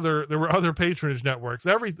were other patronage networks.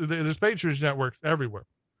 There's patronage networks everywhere.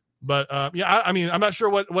 But I mean, I'm not sure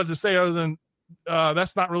what to say other than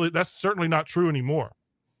that's certainly not true anymore.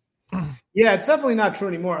 Yeah, it's definitely not true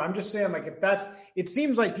anymore. I'm just saying, like, it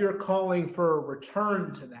seems like you're calling for a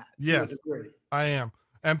return to that. To a degree. I am.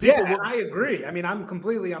 And I agree. I mean, I'm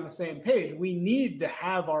completely on the same page. We need to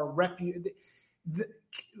have our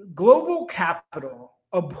global capital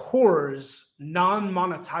abhors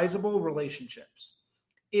non-monetizable relationships.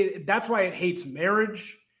 That's why it hates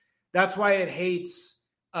marriage. That's why it hates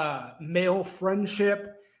male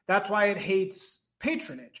friendship. That's why it hates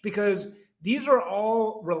patronage, because these are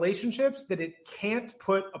all relationships that it can't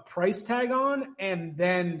put a price tag on and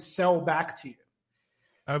then sell back to you.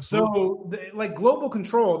 Absolutely. So like global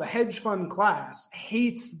control, the hedge fund class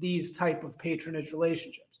hates these type of patronage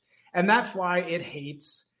relationships. And that's why it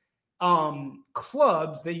hates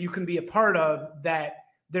clubs that you can be a part of, that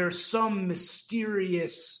there's some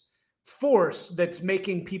mysterious force that's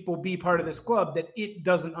making people be part of this club that it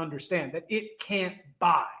doesn't understand, that it can't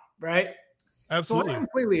buy, right? Absolutely. So I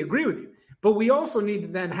completely agree with you. But we also need to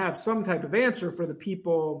then have some type of answer for the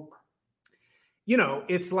people. You know,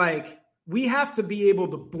 it's like we have to be able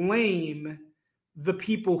to blame the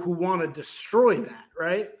people who want to destroy that,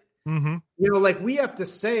 right? Mm-hmm. You know, like we have to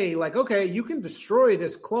say, like, okay, you can destroy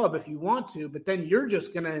this club if you want to, but then you're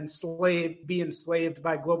just going to be enslaved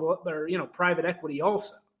by global or, private equity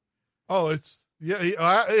also. Oh, it's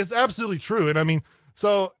absolutely true. And I mean,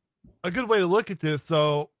 so a good way to look at this.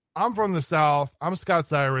 So I'm from the South. I'm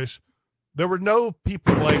Scots-Irish. There were no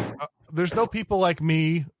people there's no people like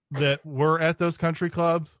me that were at those country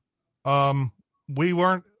clubs. We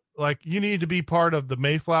weren't like, you need to be part of the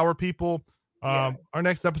Mayflower people. Our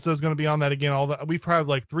next episode is going to be on that again. We've had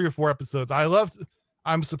like 3 or 4 episodes.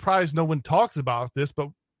 I'm surprised no one talks about this, but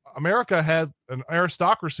America had an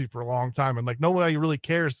aristocracy for a long time, and like nobody really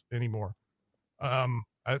cares anymore.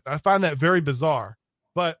 I find that very bizarre,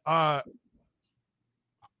 but,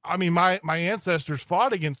 I mean, my ancestors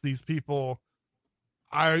fought against these people.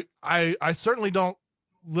 I certainly don't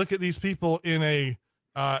look at these people I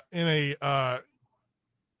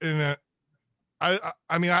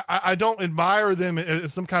don't admire them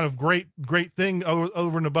as some kind of great thing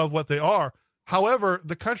over and above what they are. However,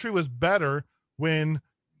 the country was better when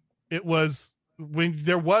there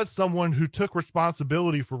was someone who took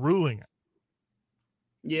responsibility for ruling it.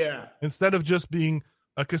 Yeah. Instead of just being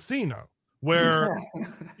a casino. Where,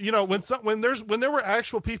 when there were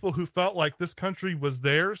actual people who felt like this country was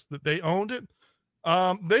theirs, that they owned it,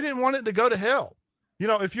 they didn't want it to go to hell.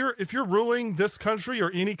 If you're ruling this country or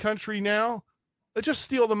any country now, they just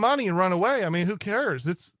steal the money and run away. I mean, who cares?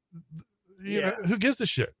 Who gives a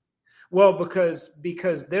shit? Well,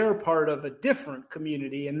 because they're part of a different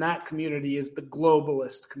community, and that community is the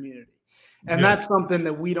globalist community. And that's something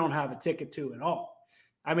that we don't have a ticket to at all.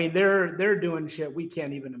 I mean, they're doing shit we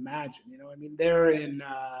can't even imagine. I mean, they're in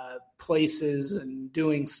places and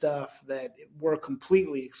doing stuff that we're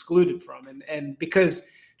completely excluded from. And because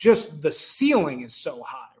just the ceiling is so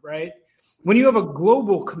high, right? When you have a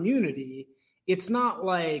global community, it's not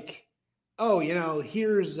like, oh,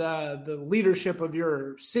 here's the leadership of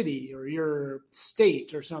your city or your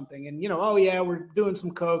state or something. And, oh, yeah, we're doing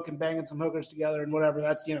some coke and banging some hookers together and whatever.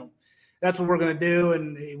 That's what we're going to do.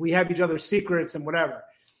 And we have each other's secrets and whatever.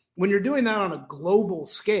 When you're doing that on a global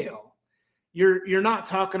scale, you're not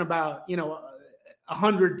talking about,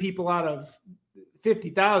 100 people out of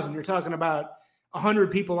 50,000. You're talking about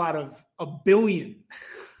 100 people out of 1 billion,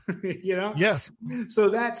 Yes. So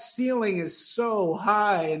that ceiling is so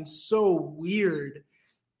high and so weird.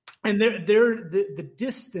 And the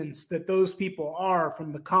distance that those people are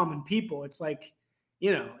from the common people. It's like,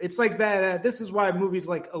 it's like that. This is why movies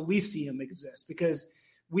like Elysium exist, because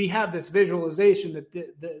we have this visualization that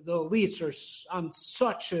the elites are on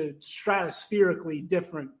such a stratospherically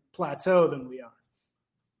different plateau than we are.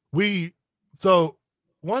 So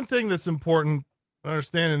one thing that's important to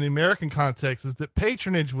understand in the American context is that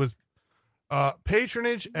patronage was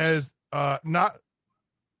patronage not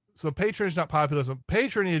populism.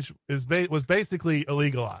 Patronage was basically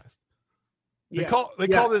illegalized. They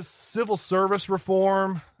call this civil service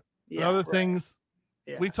reform and other things.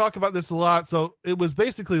 Yeah. We talk about this a lot. So it was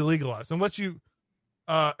basically legalized.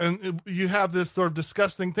 And you have this sort of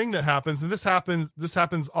disgusting thing that happens, and this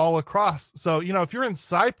happens all across. So, if you're in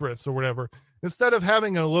Cyprus or whatever, instead of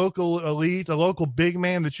having a local elite, a local big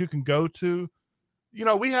man that you can go to,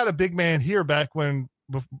 we had a big man here back in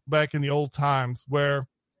the old times where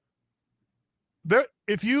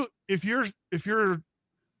if you're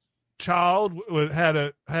child had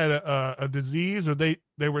a disease, or they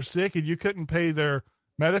were sick and you couldn't pay their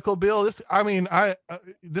medical bill,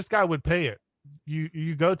 this guy would pay it.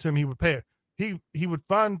 You go to him, he would pay it. He would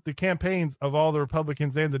fund the campaigns of all the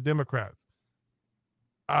Republicans and the Democrats.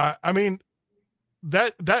 That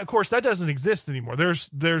of course that doesn't exist anymore. There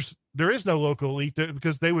is no local elite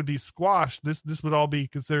because they would be squashed. This would all be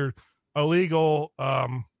considered illegal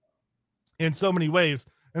in so many ways.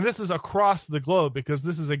 And this is across the globe because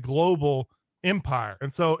this is a global empire.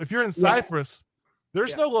 And so if you're in Cyprus,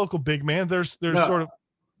 there's no local big man. There's sort of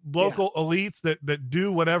local elites that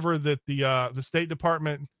do whatever that the State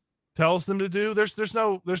Department tells them to do. There's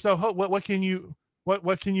no hope. What can you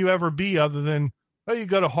ever be other than, oh, you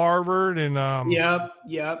go to Harvard and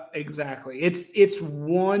Yep, exactly. It's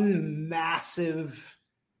one massive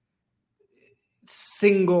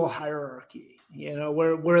single hierarchy,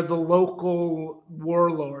 where the local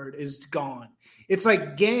warlord is gone. It's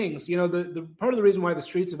like gangs, the part of the reason why the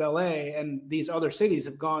streets of LA and these other cities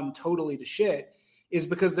have gone totally to shit is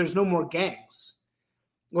because there's no more gangs.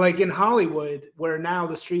 Like in Hollywood, where now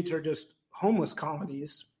the streets are just homeless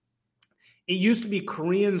colonies, it used to be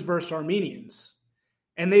Koreans versus Armenians.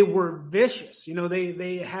 And they were vicious.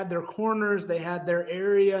 They had their corners, they had their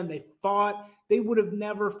area, and they fought. They would have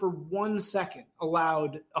never for 1 second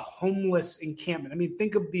allowed a homeless encampment. I mean,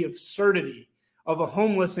 think of the absurdity of a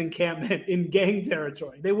homeless encampment in gang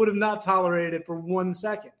territory. They would have not tolerated it for 1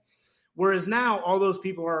 second. Whereas now all those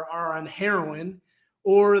people are on heroin,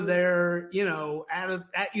 or they're,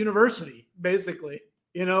 at university, basically,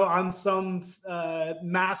 on some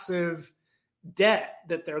massive debt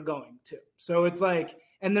that they're going to. So it's like,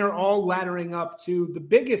 and they're all laddering up to the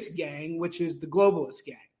biggest gang, which is the globalist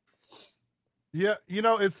gang. Yeah.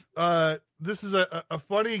 It's, this is a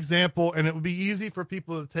funny example, and it would be easy for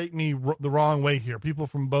people to take me the wrong way here. People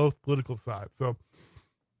from both political sides. So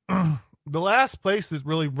the last place that's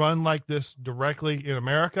really run like this directly in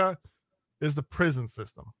America is the prison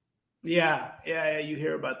system. Yeah. You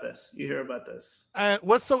hear about this. And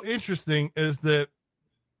what's so interesting is that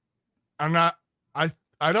I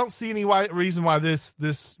don't see any reason why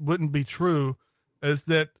this wouldn't be true, is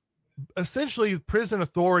that essentially prison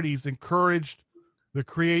authorities encouraged the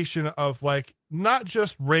creation of like not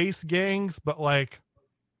just race gangs, but like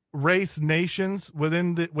race nations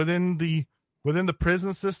within the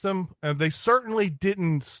prison system. And they certainly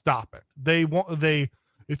didn't stop it.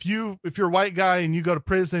 If you're a white guy and you go to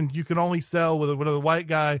prison, you can only cell with a white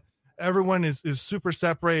guy. Everyone is super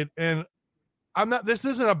separated. And this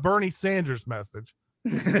isn't a Bernie Sanders message.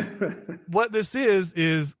 What this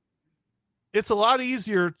is it's a lot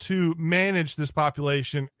easier to manage this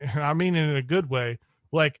population. And I mean, in a good way.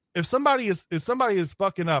 Like if somebody is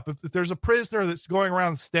fucking up, if there's a prisoner that's going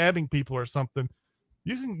around stabbing people or something,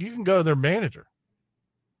 you can go to their manager.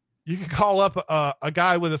 You can call up a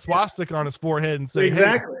guy with a swastika on his forehead and say,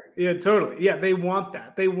 exactly. Hey. Yeah, totally. Yeah, they want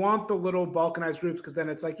that. They want the little balkanized groups because then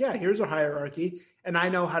it's like, yeah, here's a hierarchy, and I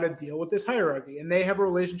know how to deal with this hierarchy. And they have a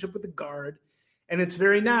relationship with the guard, and it's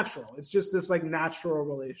very natural. It's just this like natural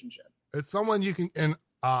relationship. It's someone you can, and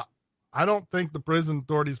I don't think the prison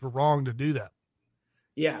authorities were wrong to do that.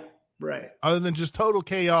 Yeah, right. Other than just total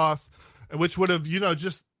chaos, which would have,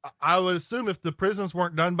 I would assume if the prisons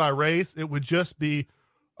weren't done by race, it would just be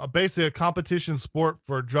basically a competition sport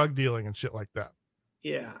for drug dealing and shit like that.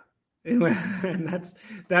 Yeah. And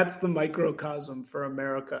that's the microcosm for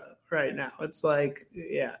America right now. It's like,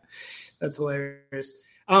 yeah, that's hilarious.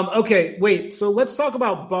 Okay, wait. So let's talk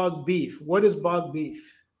about Bog Beef. What is Bog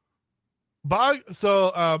Beef?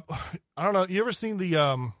 So I don't know. You ever seen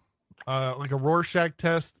the like a Rorschach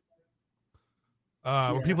test?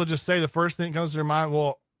 When people just say the first thing that comes to their mind.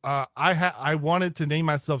 Well, I wanted to name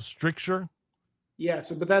myself Stricture. Yeah.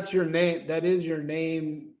 So, but that's your name. That is your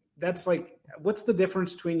name. That's like, what's the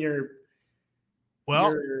difference between your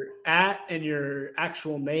at and your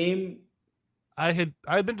actual name? I'd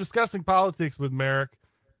been discussing politics with Merrick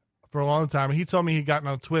for a long time, and he told me he'd gotten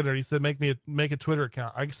on Twitter. He said, make a Twitter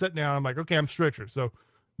account. I sat down. I'm like, okay, I'm Stricture. So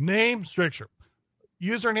name Stricture,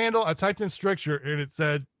 user and handle. I typed in Stricture, and it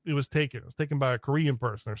said it was taken. It was taken by a Korean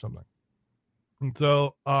person or something. And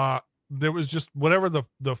so there was just whatever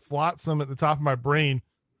the flotsam at the top of my brain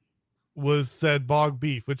was said Bog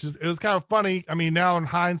Beef, it was kind of funny. I mean, now in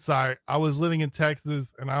hindsight, I was living in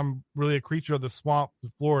Texas and I'm really a creature of the swamp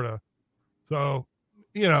in Florida. So,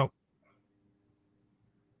 it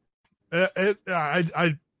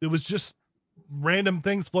was just random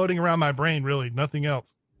things floating around my brain, really, nothing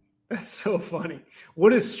else. That's so funny.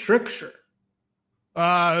 What is stricture?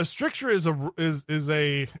 Stricture is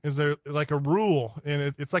a like a rule,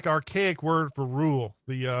 and it's like an archaic word for rule.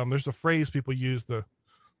 There's a phrase people use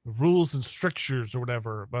rules and strictures or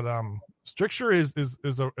whatever. But stricture is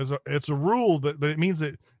it's a rule, but it means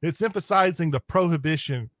it's emphasizing the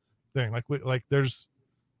prohibition thing. Like there's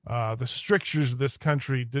the strictures of this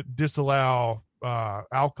country disallow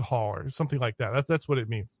alcohol or something like that. That's what it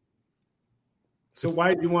means. So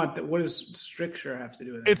why do you want that? What does stricture have to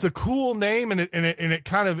do with it? It's a cool name, and it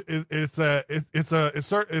kind of it's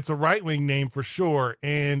a right-wing name for sure,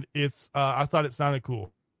 and it's I thought it sounded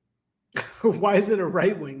cool. Why is it a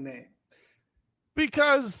right-wing name?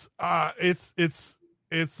 Because it's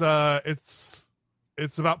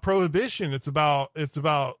about prohibition. It's about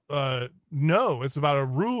no. It's about a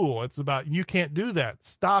rule. It's about you can't do that.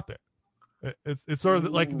 Stop it. It's sort of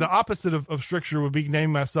like the opposite of stricture would be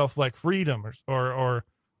naming myself like freedom or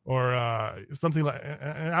something like.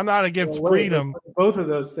 I'm not against freedom. Both of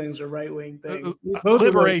those things are right wing things.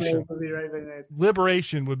 Liberation would be right-wing things.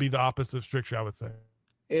 Liberation would be the opposite of stricture, I would say.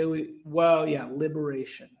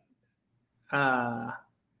 Liberation.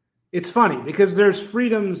 It's funny because there's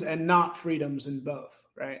freedoms and not freedoms in both,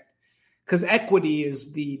 right? Because equity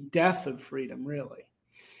is the death of freedom, really.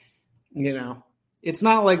 It's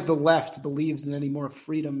not like the left believes in any more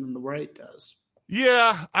freedom than the right does.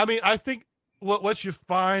 Yeah, I mean, I think what you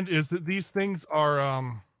find is that these things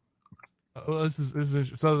are. This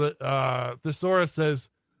is so that Thesaurus says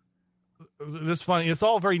this funny. It's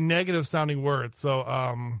all very negative sounding words. So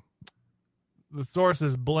the source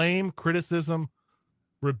is blame, criticism,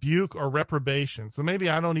 rebuke, or reprobation. So maybe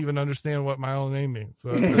I don't even understand what my own name means.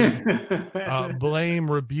 So blame,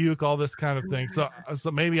 rebuke, all this kind of thing. So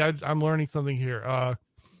maybe I'm learning something here.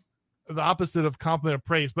 The opposite of compliment or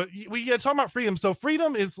praise. But we talking about freedom. So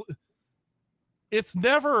freedom it's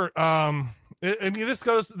never.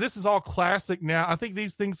 This is all classic now. I think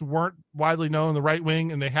these things weren't widely known in the right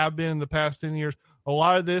wing, and they have been in the past 10 years. A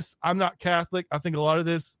lot of this, I'm not Catholic. I think a lot of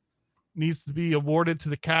this needs to be awarded to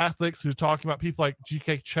the Catholics who's talking about people like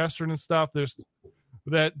G.K. Chesterton and stuff. There's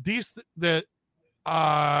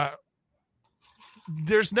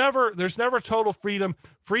never total freedom.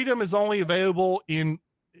 Freedom is only available in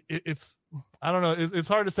it's I don't know. It's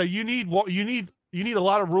hard to say. You need a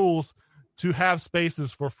lot of rules to have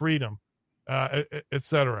spaces for freedom,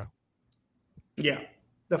 etc. Yeah,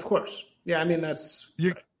 of course. Yeah, I mean that's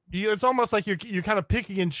it's almost like you're kind of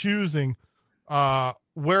picking and choosing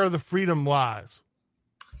where the freedom lies.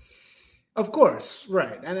 Of course,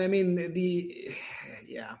 right. And I mean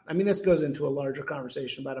this goes into a larger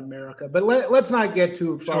conversation about America, but let's not get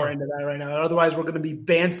too far into that right now. Otherwise we're going to be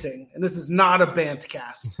banting, and this is not a bant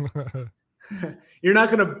cast. You're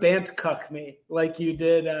not going to bant cuck me like you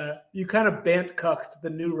did. You kind of bant cucked the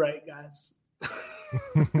new right guys.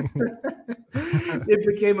 It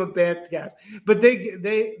became a band cast, but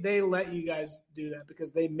they let you guys do that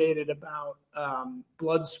because they made it about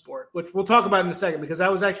blood sport, which we'll talk about in a second, because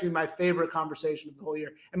that was actually my favorite conversation of the whole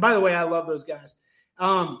year. And by the way, I love those guys.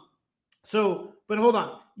 But hold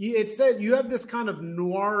on, it said you have this kind of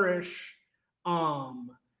noirish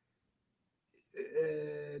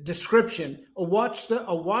description: a washed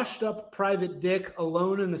up private dick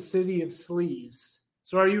alone in the city of sleaze.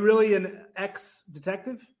 So are you really an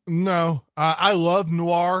ex-detective? No, I love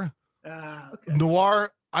noir. Okay.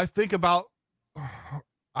 Noir. I think about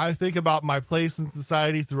my place in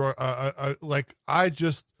society through I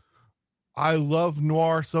love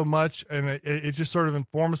noir so much, and it just sort of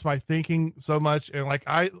informs my thinking so much. And like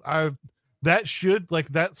that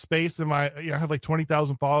space in my, I have like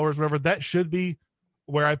 20,000 followers, whatever. That should be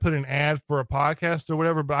where I put an ad for a podcast or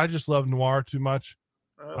whatever. But I just love noir too much.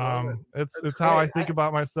 It's how I think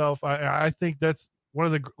about myself. I think that's one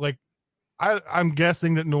of the, I'm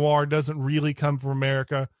guessing that noir doesn't really come from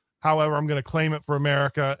America. However, I'm going to claim it for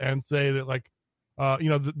America and say that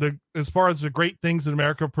the as far as the great things that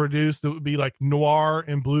America produced, it would be like noir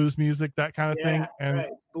and blues music, that kind of thing. And right.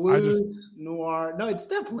 Blues, noir. No, it's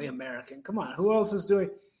definitely American. Come on. Who else is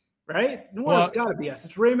doing, right? Noir's got to be us.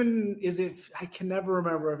 It's Raymond. I can never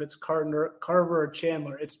remember if it's Carver or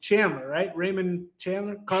Chandler. It's Chandler, right? Raymond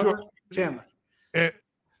Chandler? Carver? Sure. Chandler. I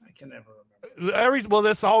can never remember.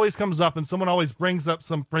 This always comes up, and someone always brings up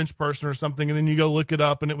some French person or something, and then you go look it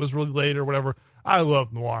up, and it was really late or whatever. I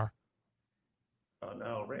love noir. Oh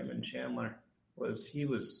no, Raymond Chandler he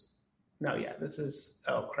was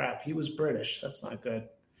British. That's not good.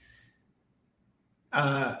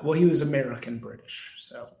 He was American British.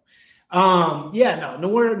 So,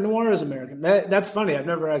 noir is American. That's funny. I've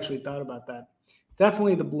never actually thought about that.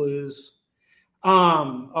 Definitely the blues.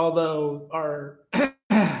 Although our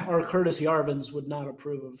Curtis Yarvins would not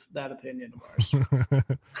approve of that opinion of ours.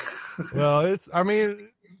 Well,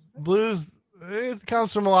 blues, it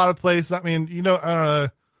comes from a lot of places. I mean,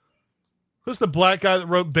 Who's the black guy that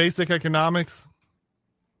wrote Basic Economics?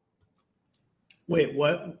 Wait,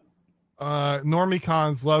 what? Normie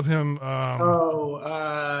cons love him.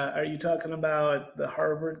 Are you talking about the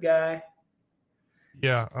Harvard guy?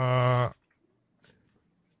 Yeah.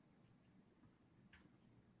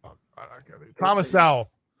 Thomas Sowell.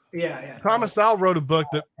 Yeah. Thomas Sowell wrote a book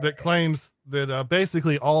that claims that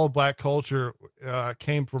basically all black culture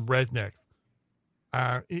came from rednecks.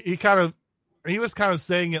 He was kind of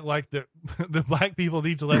saying it like that the black people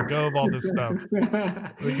need to let go of all this stuff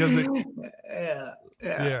because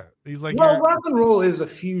yeah. He's like, well, rock and roll is a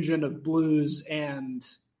fusion of blues and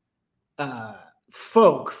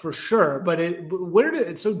folk for sure, but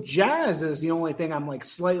so jazz is the only thing I'm like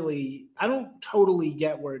I don't totally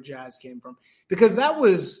get where jazz came from, because that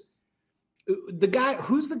was the guy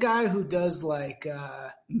who does like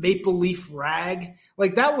Maple Leaf Rag,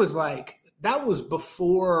 like that was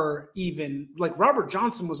before even, like, Robert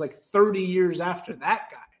Johnson was like 30 years after that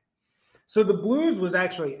guy. So the blues was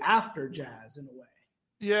actually after jazz in a way.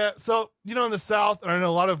 Yeah. So, in the South, I know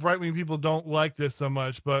a lot of right-wing people don't like this so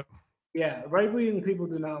much, but yeah, right-wing people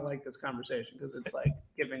do not like this conversation because it's like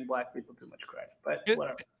giving black people too much credit, but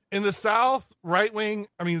whatever. In the South, in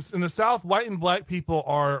the South, white and black people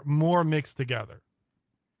are more mixed together.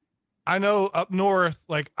 I know up north,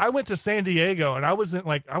 like I went to San Diego and I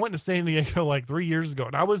went to San Diego like 3 years ago,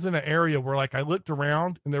 and I was in an area where like I looked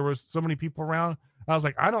around and there was so many people around. I was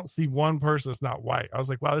like, I don't see one person that's not white. I was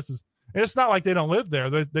like, wow, and it's not like they don't live there.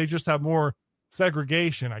 They just have more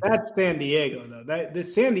segregation. That's San Diego though.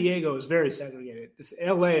 This San Diego is very segregated. This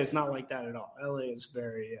LA is not like that at all. LA is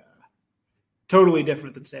very totally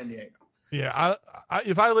different than San Diego. Yeah,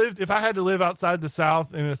 if I had to live outside the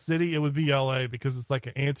South in a city, it would be LA, because it's like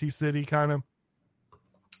an anti-city kind of.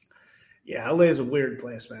 Yeah, LA is a weird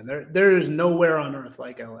place, man. There is nowhere on earth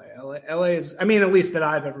like LA. LA is, I mean, at least that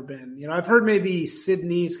I've ever been. I've heard maybe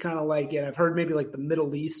Sydney's kind of like it. I've heard maybe like the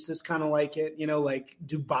Middle East is kind of like it. Like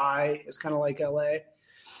Dubai is kind of like LA.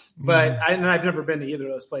 But I've never been to either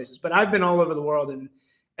of those places. But I've been all over the world, and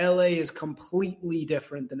LA is completely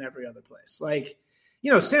different than every other place. Like,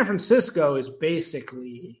 San Francisco is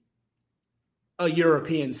basically a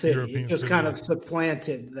European city. It just kind of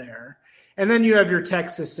supplanted there. And then you have your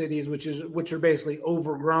Texas cities, which are basically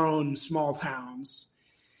overgrown small towns.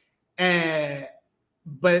 But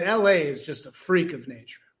LA is just a freak of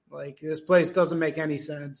nature. Like, this place doesn't make any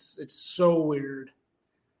sense. It's so weird.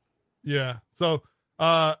 Yeah. So,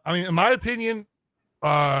 in my opinion,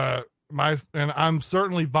 and I'm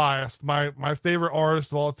certainly biased, my favorite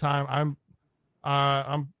artist of all time,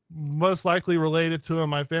 I'm most likely related to him.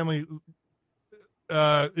 My family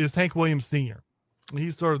is Hank Williams Sr.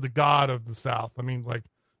 He's sort of the god of the South. I mean, like,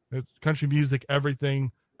 it's country music,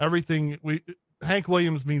 everything. Hank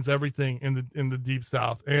Williams means everything in the deep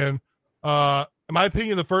South. And in my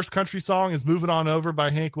opinion, the first country song is "Moving On Over" by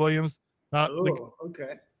Hank Williams.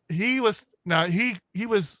 Okay. He was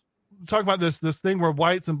talking about this thing where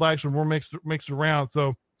whites and blacks are more mixed around.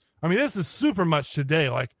 So, this is super much today.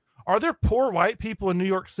 Like, are there poor white people in New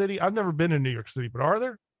York City? I've never been in New York City, but are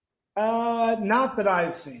there? Not that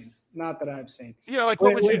I've seen. Yeah, like,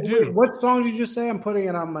 what would you do? What song did you just say? I'm putting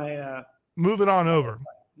it on my Moving On Over.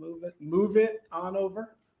 Move it on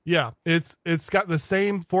over. Yeah, it's got the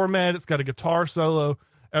same format. It's got a guitar solo,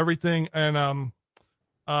 everything. And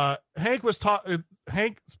Hank was taught.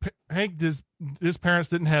 His parents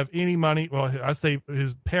didn't have any money. Well, I say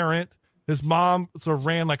his mom sort of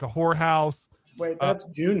ran like a whorehouse. Wait, that's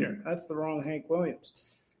Junior. That's the wrong Hank Williams.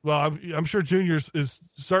 Well, I'm sure Junior is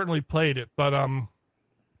certainly played it, but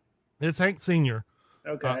it's Hank Senior.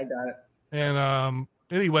 Okay, I got it. And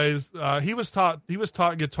anyways, he was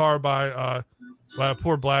taught guitar by a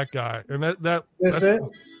poor black guy, and that's it.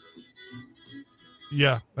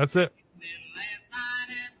 Yeah, that's it.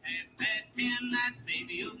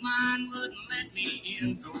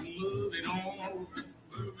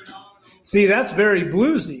 See, that's very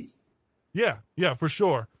bluesy. Yeah, for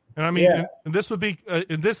sure. And and this would be,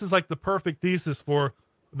 and this is like the perfect thesis for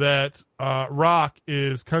that. Rock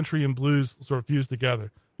is country and blues sort of fused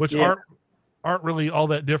together, which aren't really all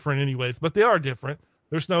that different, anyways. But they are different.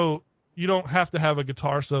 You don't have to have a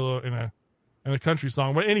guitar solo in a country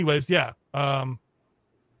song. But anyways, yeah. South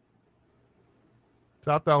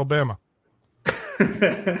Alabama. All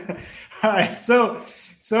right, so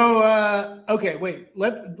okay, wait.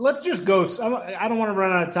 Let's just go. I don't want to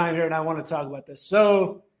run out of time here, and I want to talk about this.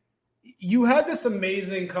 So you had this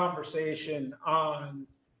amazing conversation on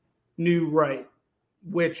New Right,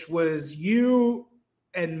 which was you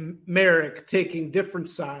and Merrick taking different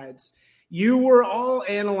sides. You were all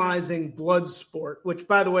analyzing Bloodsport, which,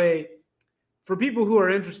 by the way, for people who are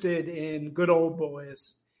interested in Good Old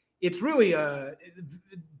Boys, it's really a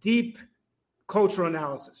deep cultural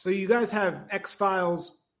analysis. So you guys have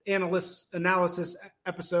X-Files analysis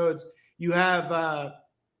episodes. You have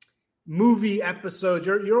movie episodes.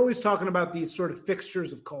 You're always talking about these sort of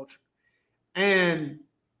fixtures of culture. And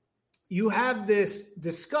you have this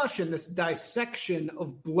discussion, this dissection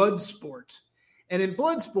of Bloodsport. And in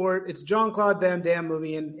Bloodsport, it's Jean-Claude Van Damme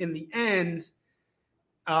movie. And in the end,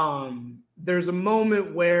 there's a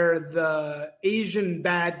moment where the Asian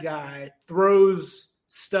bad guy throws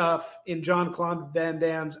stuff in Jean-Claude Van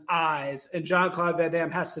Damme's eyes, and Jean-Claude Van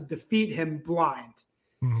Damme has to defeat him blind,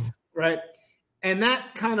 right? And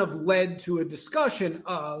that kind of led to a discussion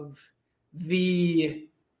of the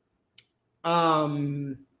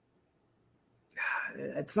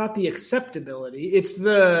it's not the acceptability, it's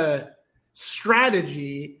the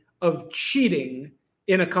strategy of cheating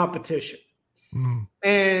in a competition.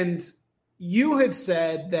 And you had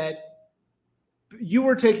said that you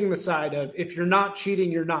were taking the side of, if you're not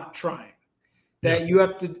cheating, you're not trying. That you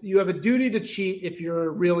have a duty to cheat if you're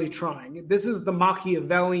really trying. This is the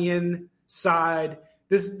Machiavellian side.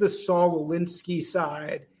 This is the Saul Alinsky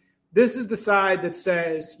side. This is the side that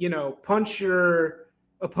says, punch your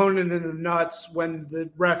opponent in the nuts when the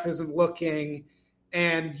ref isn't looking,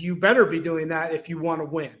 and you better be doing that if you want to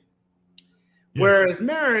win. Yeah. Whereas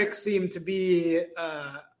Merrick seemed to be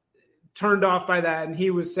turned off by that, and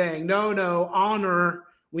he was saying, no, honor.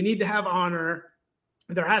 We need to have honor.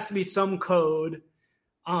 There has to be some code,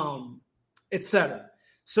 etc.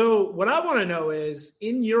 So what I want to know is,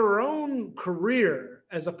 in your own career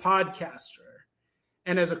as a podcaster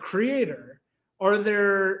and as a creator,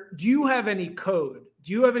 do you have any code?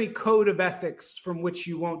 Do you have any code of ethics from which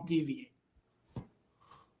you won't deviate?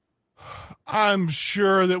 I'm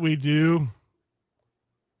sure that we do.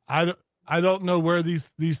 I don't know where these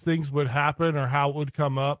things would happen or how it would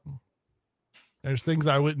come up. There's things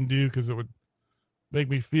I wouldn't do because it would make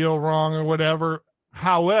me feel wrong or whatever.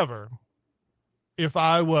 However, if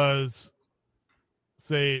I was,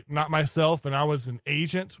 say, not myself and I was an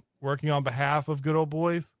agent working on behalf of Good Old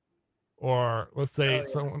Boys, or let's say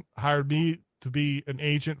someone hired me to be an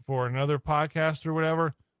agent for another podcast or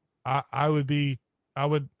whatever, I would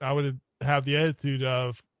have the attitude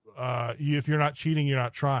of, if you're not cheating, you're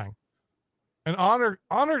not trying. And honor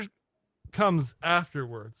comes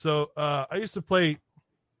afterward. So I used to play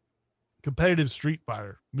competitive Street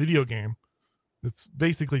Fighter video game. It's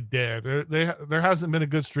basically dead. There hasn't been a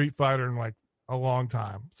good Street Fighter in like a long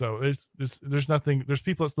time. So there's nothing. There's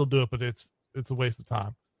people that still do it, but it's a waste of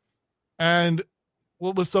time. And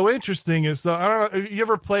what was so interesting is, I don't know, you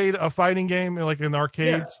ever played a fighting game like in the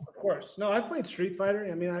arcades? Yeah, of course. No, I've played Street Fighter.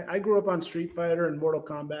 I mean, I grew up on Street Fighter and Mortal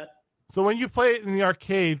Kombat. So when you play it in the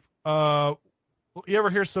arcade, you ever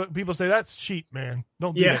hear people say, that's cheap, man?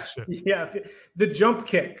 Don't do that shit. Yeah, the jump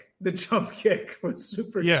kick was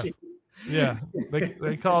super cheap. Yeah,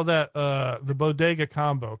 they call that the bodega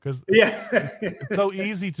combo because it's so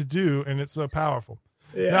easy to do and it's so powerful.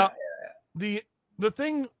 Yeah. Now, the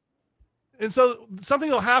thing, and so something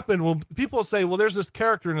will happen. Well, people will say, well, there's this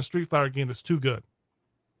character in a Street Fighter game that's too good.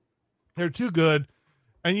 They're too good,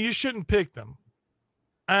 and you shouldn't pick them.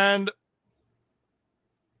 And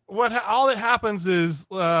all that happens is,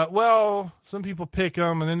 some people pick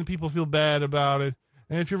them, and then people feel bad about it.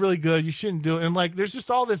 And if you're really good, you shouldn't do it. And like, there's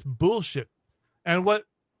just all this bullshit. And what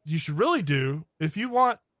you should really do, let's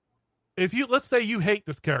say you hate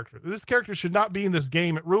this character should not be in this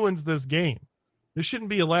game. It ruins this game. This shouldn't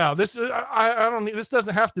be allowed. This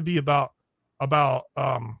doesn't have to be about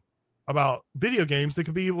video games. It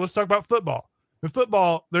could be, let's talk about football. In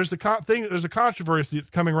football, there's a controversy that's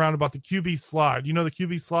coming around about the QB slide. You know the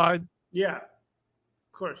QB slide? Yeah,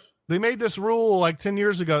 of course. They made this rule like 10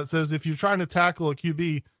 years ago. It says if you're trying to tackle a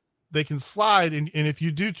QB, they can slide, and if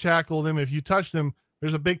you do tackle them, if you touch them,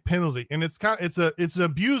 there's a big penalty. And it's an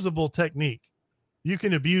abusable technique. You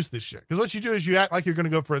can abuse this shit because what you do is you act like you're going to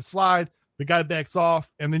go for a slide. The guy backs off,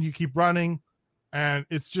 and then you keep running, and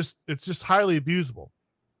it's just highly abusable.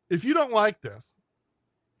 If you don't like this,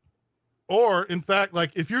 or in fact,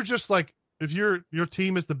 like if you're just like, if your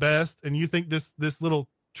team is the best and you think this little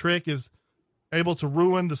trick is able to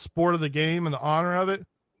ruin the sport of the game and the honor of it,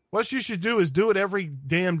 what you should do is do it every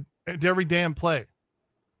damn play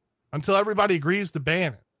until everybody agrees to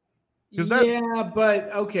ban it.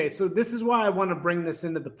 But okay, so this is why I want to bring this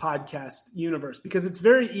into the podcast universe, because it's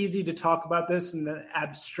very easy to talk about this in the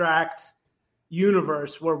abstract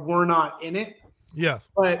universe where we're not in it. Yes.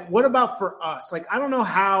 But what about for us? Like, I don't know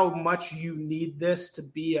how much you need this to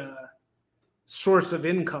be a source of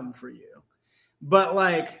income for you, but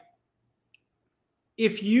like,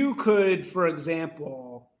 if you could, for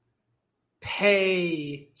example,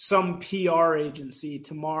 pay some PR agency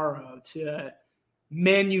tomorrow to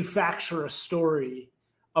manufacture a story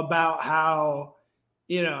about how,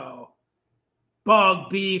 Bog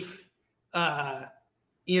Beef,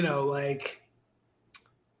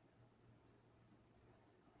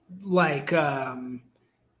 like I'm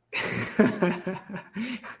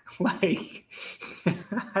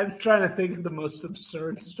trying to think of the most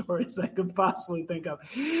absurd stories I could possibly think of,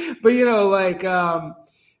 but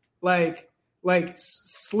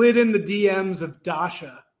slid in the DMs of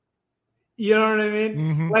Dasha. You know what I mean?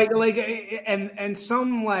 Mm-hmm. And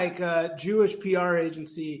some Jewish PR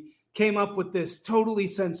agency came up with this totally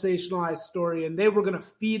sensationalized story, and they were going to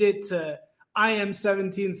feed it to IM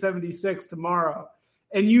 1776 tomorrow.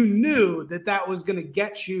 And you knew that was going to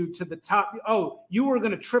get you to the top. Oh, you were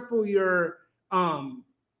going to triple your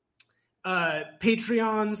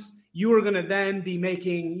Patreons. You were going to then be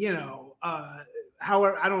making,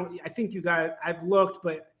 I've looked,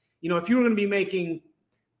 but if you were going to be making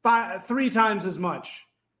 3 times as much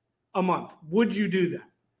a month, would you do that?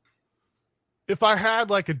 If I had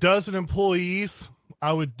like a dozen employees,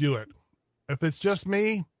 I would do it. If it's just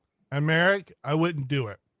me and Merrick, I wouldn't do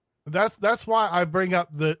it. That's why I bring up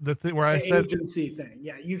the thing where I said agency thing.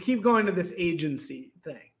 Yeah, you keep going to this agency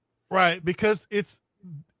thing, right? Because if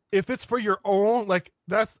it's for your own,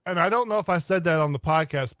 and I don't know if I said that on the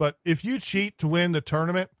podcast, but if you cheat to win the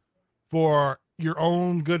tournament for your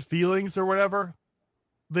own good feelings or whatever,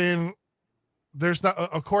 then there's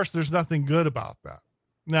nothing good about that.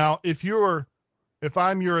 Now, if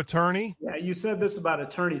I'm your attorney, yeah, you said this about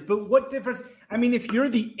attorneys, but what difference? I mean, if you're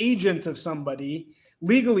the agent of somebody,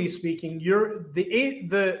 legally speaking, you're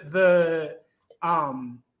the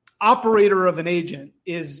operator of an agent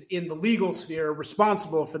is in the legal sphere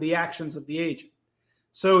responsible for the actions of the agent.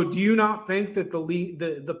 So do you not think that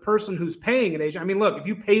the person who's paying an agent, I mean, look, if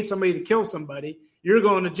you pay somebody to kill somebody, you're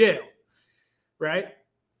going to jail, right?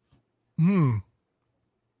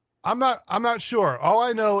 I'm not sure. All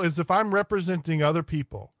I know is if I'm representing other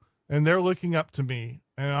people and they're looking up to me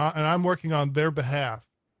and I'm working on their behalf,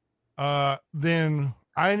 then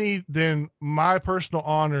my personal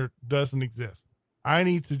honor doesn't exist. I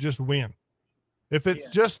need to just win. If it's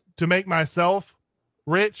just to make myself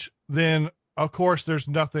rich, then of course there's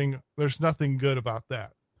nothing good about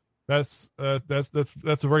that. That's a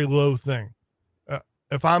very low thing.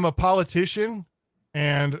 If I'm a politician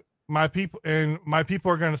and my people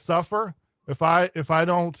are going to suffer, if I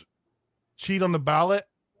don't cheat on the ballot,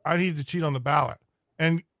 I need to cheat on the ballot.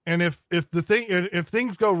 And if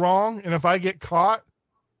things go wrong and if I get caught,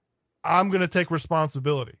 I'm going to take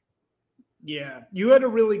responsibility. Yeah, you had a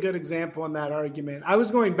really good example in that argument. I was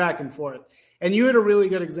going back and forth, and you had a really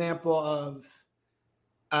good example of,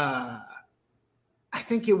 I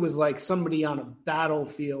think it was like somebody on a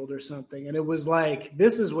battlefield or something, and it was like,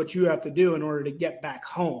 this is what you have to do in order to get back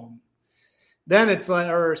home. Then it's like,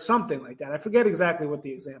 or something like that. I forget exactly what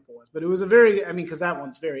the example was, but it was because that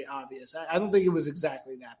one's very obvious. I don't think it was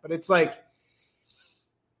exactly that, but it's like,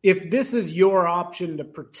 if this is your option to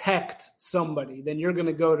protect somebody, then you're going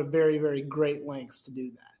to go to very, very great lengths to do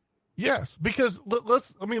that. Yes, because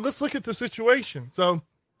let's look at the situation. So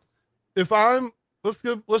let's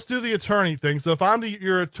do the attorney thing. So if I'm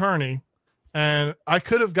your attorney and I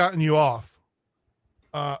could have gotten you off,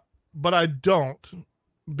 but I don't,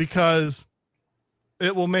 because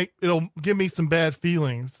it'll give me some bad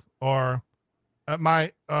feelings, or I'm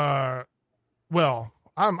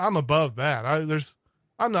above that.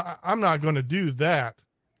 I'm not going to do that.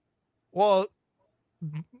 Well,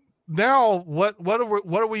 now what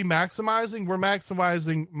are we maximizing? We're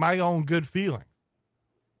maximizing my own good feeling.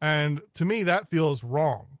 And to me, that feels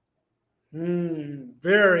wrong.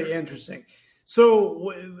 Very interesting.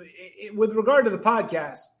 So with regard to the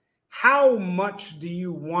podcast, how much do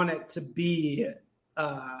you want it to be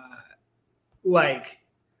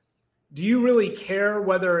do you really care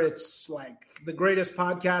whether it's like the greatest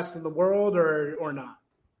podcast in the world or not?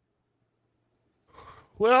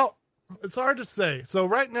 Well, it's hard to say. So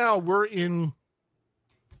right now we're in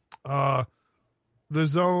the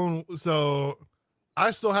zone. So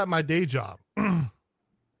I still have my day job.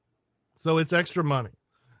 So it's extra money.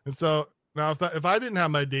 And so now if I didn't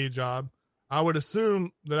have my day job, I would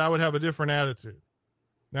assume that I would have a different attitude.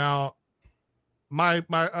 Now, I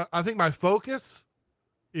think my focus,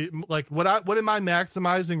 what am I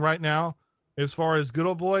maximizing right now as far as Good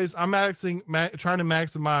Old Boys? I'm trying to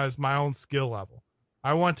maximize my own skill level.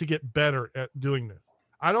 I want to get better at doing this.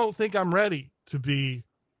 I don't think I'm ready to be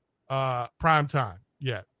prime time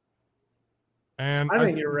yet. And I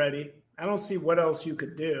think you're ready. I don't see what else you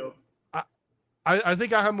could do. I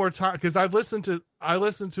think I have more time because I listened to,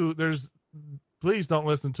 please don't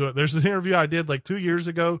listen to it. There's an interview I did like 2 years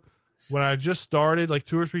ago when I just started, like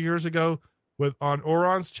 2 or 3 years ago on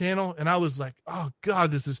Oron's channel. And I was like, oh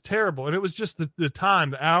God, this is terrible. And it was just the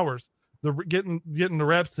time, the hours, getting the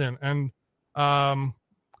reps in. And,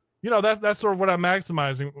 that's sort of what I'm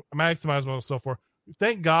maximizing myself for.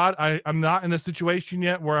 Thank God I'm not in a situation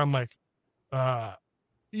yet where I'm like,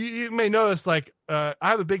 you may notice, like, I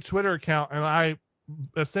have a big Twitter account and I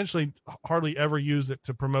essentially hardly ever use it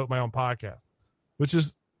to promote my own podcast,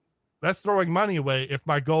 that's throwing money away if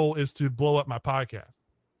my goal is to blow up my podcast.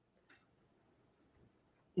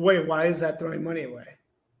 Wait, why is that throwing money away?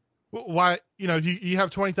 Why, you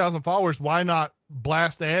have 20,000 followers, why not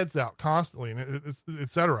blast ads out constantly, and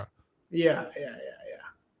et cetera? Yeah.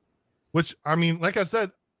 Which, I mean, like I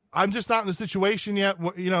said, I'm just not in the situation yet.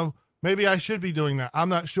 Maybe I should be doing that. I'm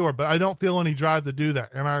not sure, but I don't feel any drive to do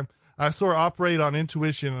that. And I sort of operate on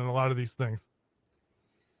intuition in a lot of these things.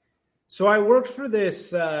 So I worked for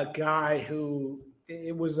this guy who,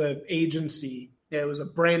 it was an agency. It was a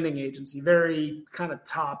branding agency, very kind of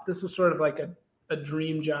top. This was sort of like a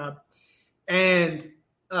dream job. And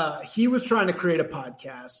he was trying to create a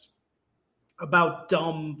podcast about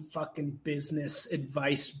dumb fucking business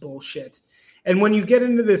advice bullshit. And when you get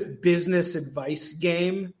into this business advice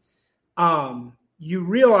game, you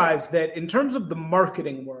realize that in terms of the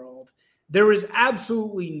marketing world, there is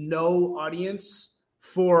absolutely no audience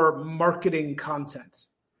for marketing content.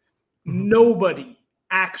 Mm-hmm. Nobody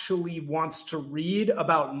actually wants to read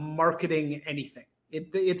about marketing anything.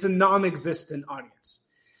 It's a non-existent audience.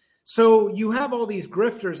 So you have all these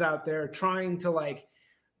grifters out there trying to, like,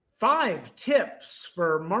 5 tips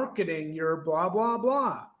for marketing your blah, blah,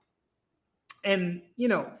 blah. And,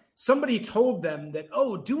 somebody told them that,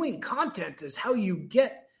 doing content is how you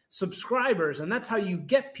get subscribers, and that's how you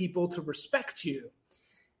get people to respect you.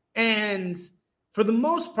 And for the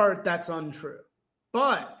most part, that's untrue.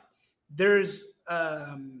 But there's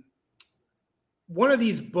one of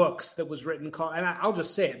these books that was written called, and I'll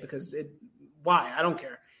just say it because why? I don't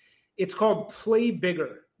care. It's called Play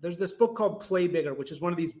Bigger. There's this book called Play Bigger, which is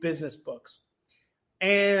one of these business books.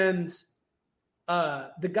 And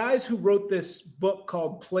the guys who wrote this book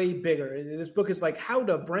called Play Bigger, this book is like how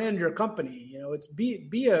to brand your company. It's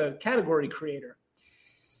be a category creator.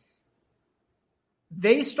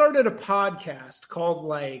 They started a podcast called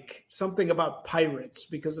like something about pirates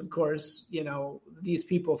because, of course, these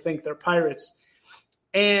people think they're pirates.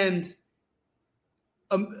 And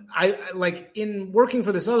I like in working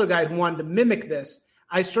for this other guy who wanted to mimic this,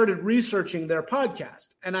 I started researching their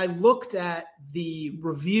podcast and I looked at the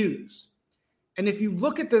reviews. And if you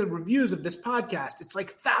look at the reviews of this podcast, it's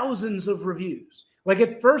like thousands of reviews. Like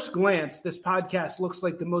at first glance, this podcast looks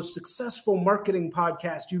like the most successful marketing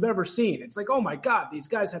podcast you've ever seen. It's like, oh my God, these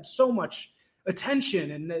guys have so much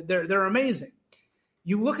attention and they're amazing.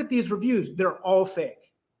 You look at these reviews, they're all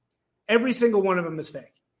fake. Every single one of them is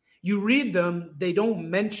fake. You read them, they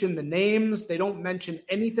don't mention the names. They don't mention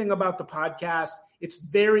anything about the podcast. It's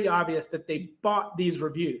very obvious that they bought these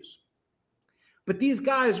reviews. But these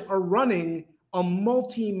guys are running a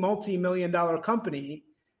multi-million dollar company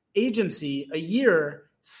agency a year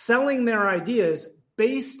selling their ideas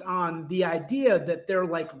based on the idea that they're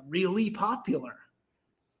like really popular.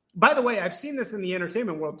 By the way, I've seen this in the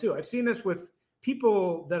entertainment world too. I've seen this with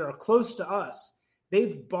people that are close to us.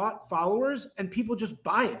 They've bought followers and people just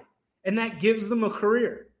buy it. And that gives them a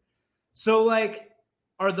career. So like,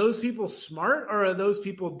 are those people smart or are those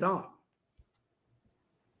people dumb?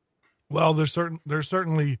 Well, they're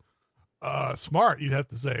certainly smart, you'd have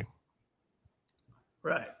to say.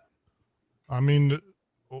 Right. I mean,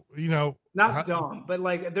 not dumb, but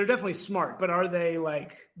like they're definitely smart, but are they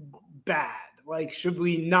like bad? Like, should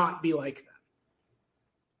we not be like them?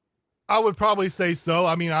 I would probably say so.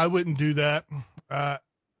 I mean, I wouldn't do that.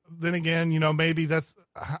 Then again, maybe that's,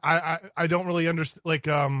 I don't really understand, like,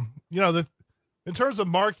 in terms of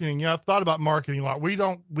marketing, I've thought about marketing a lot.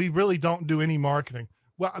 We really don't do any marketing.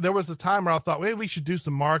 Well, there was a time where I thought, maybe we should do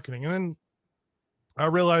some marketing. And then I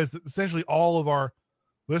realized that essentially all of our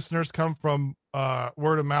listeners come from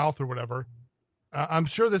word of mouth or whatever. I'm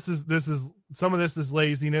sure this is some of this is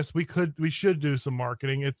laziness. We should do some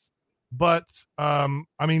marketing.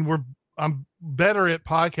 I'm better at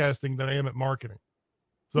podcasting than I am at marketing.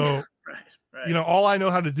 So, right. All I know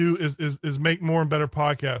how to do is make more and better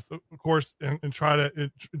podcasts, of course, and try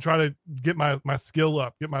to get my skill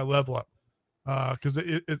up, get my level up. Cause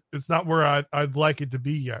it's not where I'd like it to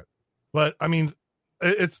be yet, but I mean,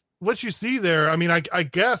 it's what you see there. I mean, I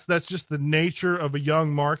guess that's just the nature of a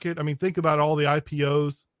young market. I mean, think about all the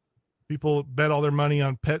IPOs people bet all their money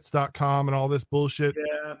on pets.com and all this bullshit.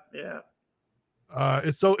 Yeah.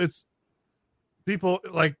 It's people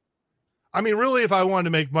like, I mean, really, if I wanted to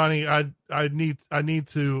make money, I need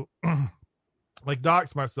to like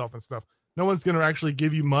dox myself and stuff. No one's going to actually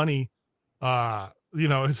give you money.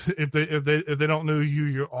 If they don't know who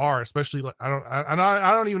you are, especially like,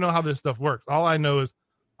 I don't even know how this stuff works. All I know is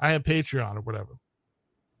I have Patreon or whatever.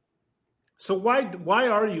 So why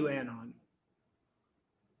are you Anon?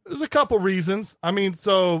 There's a couple reasons. I mean,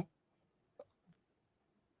 so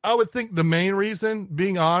I would think the main reason,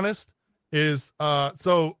 being honest, is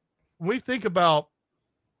so we think about,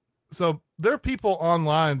 so there are people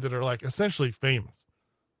online that are like essentially famous,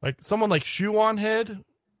 like someone like Shoe on Head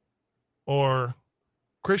or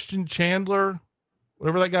Christian Chandler,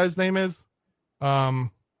 whatever that guy's name is.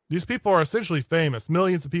 These people are essentially famous.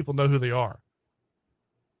 Millions of people know who they are.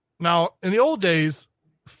 Now, in the old days,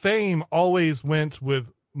 fame always went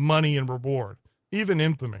with money and reward, even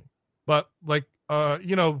infamy. But like, there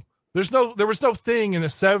was no thing in the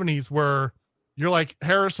 70s where you're like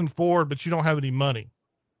Harrison Ford, but you don't have any money.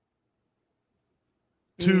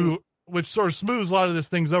 Which sort of smooths a lot of these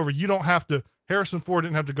things over. You don't have to, Harrison Ford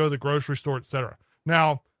didn't have to go to the grocery store, etc.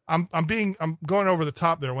 Now, I'm going over the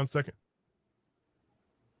top there. 1 second.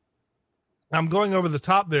 I'm going over the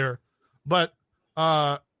top there, but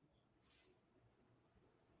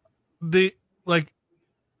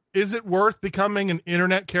is it worth becoming an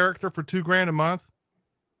internet character for $2,000 a month?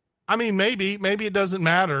 I mean, maybe it doesn't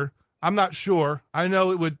matter. I'm not sure. I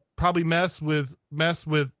know it would probably mess with my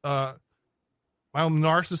own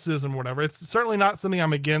narcissism or whatever. It's certainly not something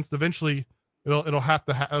I'm against. Eventually it'll have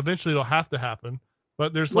to happen.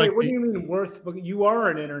 But there's what do you mean worth? You are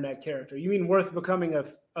an internet character. You mean worth becoming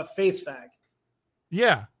a face fag?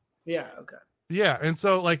 Yeah. Yeah. Okay. Yeah. And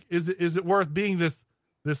so like, is it worth being this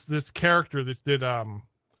character that the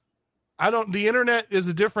internet is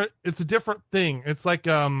a different thing. It's like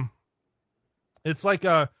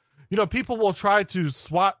people will try to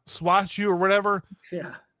swat you or whatever.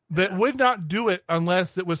 Yeah. That would not do it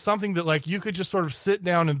unless it was something that like you could just sort of sit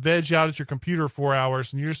down and veg out at your computer 4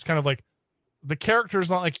 hours, and you're just kind of like, the character's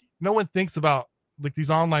not like, no one thinks about like these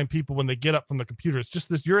online people when they get up from the computer. It's just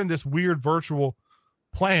this, you're in this weird virtual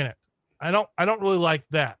planet. I don't really like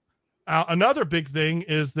that. Another big thing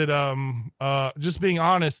is that just being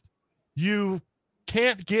honest, you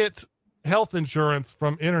can't get health insurance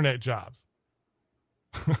from internet jobs.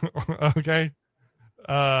 Okay.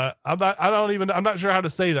 I'm not sure how to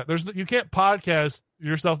say that. You can't podcast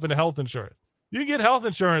yourself into health insurance. You can get health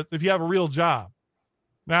insurance if you have a real job.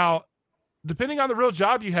 Now, depending on the real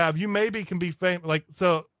job you have, you maybe can be famous. Like,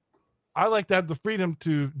 so I like to have the freedom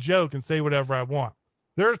to joke and say whatever I want.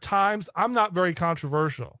 There are times I'm not very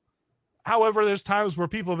controversial. However, there's times where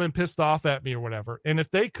people have been pissed off at me or whatever. And if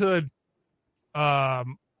they could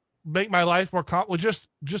make my life more just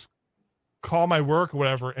call my work or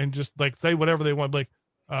whatever and just like say whatever they want, like,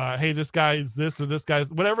 hey, this guy is this or this guy's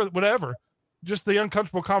whatever. Just the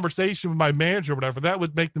uncomfortable conversation with my manager or whatever, that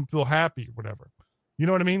would make them feel happy or whatever. You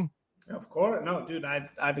know what I mean? Of course. No, dude,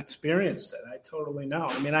 I've experienced it. I totally know.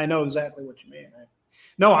 I mean, I know exactly what you mean.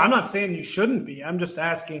 No, I'm not saying you shouldn't be. I'm just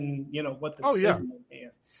asking, what the decision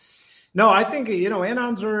is. No, I think,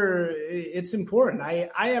 anons it's important. I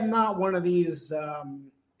am not one of these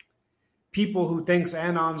people who thinks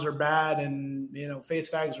anons are bad and, face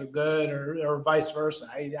fags are good or vice versa.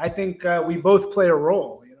 I think we both play a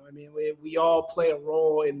role. We all play a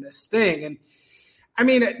role in this thing. And I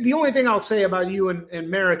mean, the only thing I'll say about you and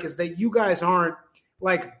Merrick is that you guys aren't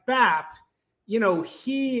like BAP.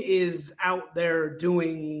 He is out there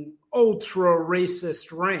doing ultra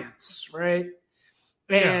racist rants, right?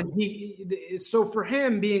 Yeah. And so for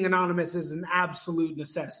him, being anonymous is an absolute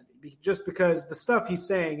necessity, just because the stuff he's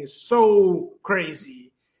saying is so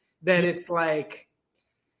crazy that it's like,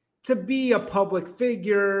 to be a public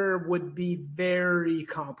figure would be very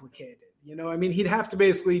complicated. He'd have to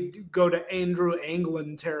basically go to Andrew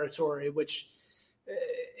Anglin territory, which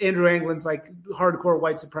Andrew Anglin's like hardcore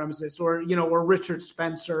white supremacist, or Richard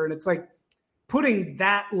Spencer. And it's like putting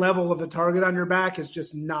that level of a target on your back is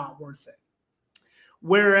just not worth it.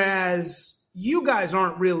 Whereas you guys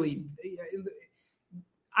aren't really,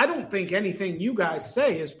 I don't think anything you guys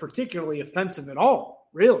say is particularly offensive at all,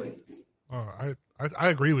 really. I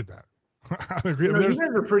agree with that. I agree. You guys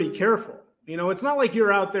are pretty careful. It's not like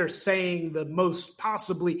you're out there saying the most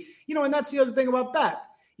possibly, and that's the other thing about BAP.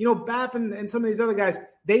 BAP and some of these other guys,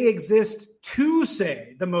 they exist to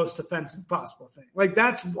say the most offensive possible thing. Like,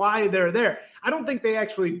 that's why they're there. I don't think they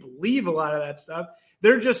actually believe a lot of that stuff.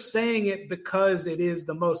 They're just saying it because it is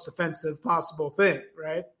the most offensive possible thing,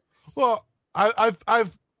 right? Well, I've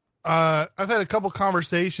I've had a couple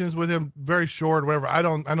conversations with him, very short, whatever. I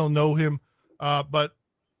don't know him, but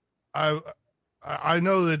I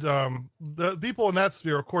know that the people in that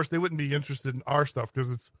sphere, of course, they wouldn't be interested in our stuff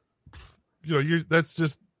because it's, that's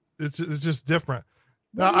just it's just different.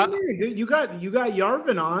 Now, you got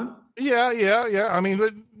Yarvin on. Yeah. I mean,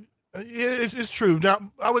 but it's true.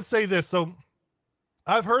 Now, I would say this. So,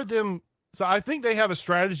 I've heard them. So, I think they have a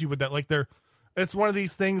strategy with that. Like it's one of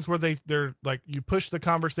these things where they're like you push the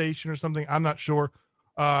conversation or something. I'm not sure,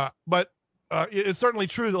 but it's certainly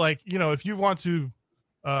true that, like, if you want to.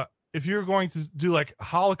 If you're going to do like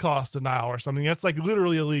Holocaust denial or something, that's like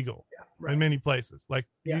literally illegal in many places. Like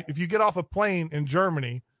if you get off a plane in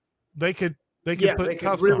Germany, they could put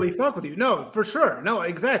cuffs really on. fuck with you. No, for sure. No,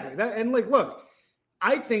 exactly. And like, look,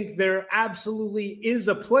 I think there absolutely is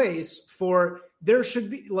a place for, there should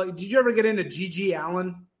be, like, did you ever get into Gigi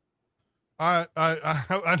Allen? I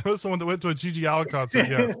know someone that went to a Gigi Allen concert.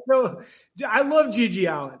 Yeah. So, I love Gigi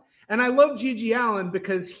Allen, and I love Gigi Allen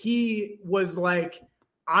because he was like,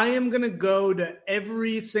 I am going to go to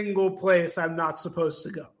every single place I'm not supposed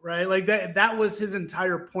to go, right? Like that was his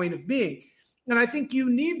entire point of being. And I think you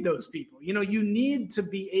need those people. You need to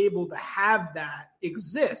be able to have that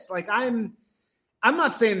exist. Like I'm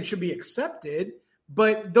not saying it should be accepted,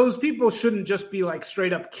 but those people shouldn't just be like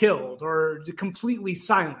straight up killed or completely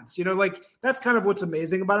silenced. Like that's kind of what's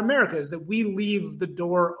amazing about America is that we leave the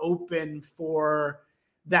door open for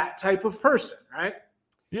that type of person, right?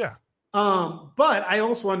 Yeah. But I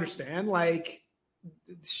also understand, like,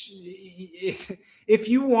 if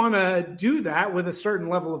you want to do that with a certain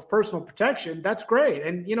level of personal protection, that's great.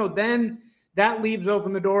 And, then that leaves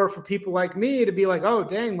open the door for people like me to be like, oh,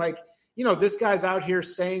 dang, like, this guy's out here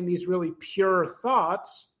saying these really pure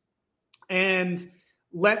thoughts, and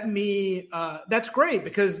let me, that's great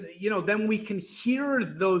because, then we can hear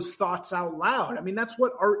those thoughts out loud. I mean, that's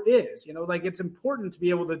what art is, like it's important to be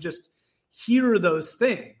able to just hear those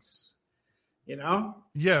things.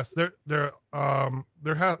 Yes, there's a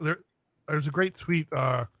great tweet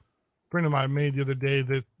a friend of mine made the other day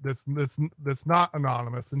that's not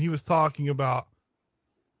anonymous, and he was talking about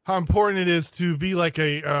how important it is to be like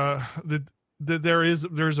that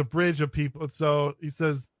there's a bridge of people. So he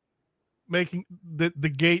says making the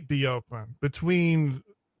gate be open between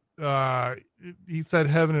he said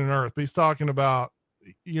heaven and earth, but he's talking about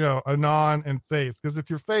anon and face, because if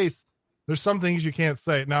you're face, there's some things you can't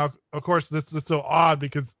say. Now, of course, that's so odd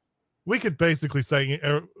because we could basically say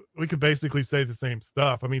the same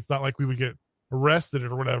stuff. I mean, it's not like we would get arrested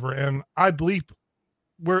or whatever. And I bleep,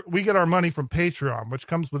 we get our money from Patreon, which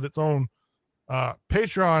comes with its own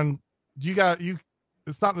Patreon.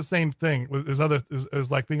 It's not the same thing as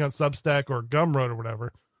like being on Substack or Gumroad or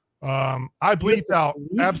whatever. I bleep out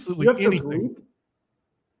absolutely anything.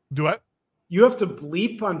 Do what? You have to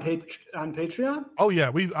bleep on Patreon? Oh yeah,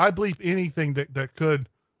 I bleep anything that could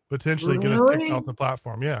potentially get us kicked off the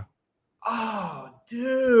platform. Yeah. Oh,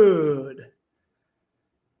 dude.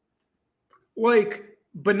 Like,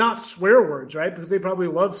 but not swear words, right? Because they probably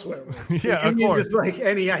love swear words. Yeah, of course. Just like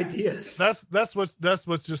any ideas. That's what's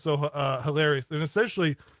just so hilarious. And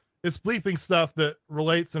essentially, it's bleeping stuff that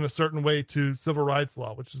relates in a certain way to civil rights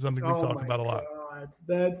law, which is something we talk about a lot.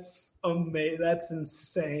 That's amazing. That's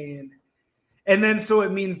insane. And then so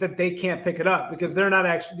it means that they can't pick it up because they're not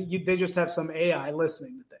actually. They just have some AI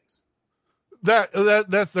listening to things.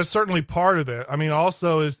 That's certainly part of it. I mean,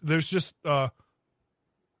 also there's just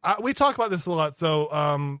we talk about this a lot. So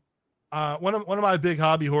one of my big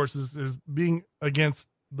hobby horses is being against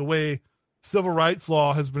the way civil rights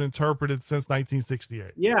law has been interpreted since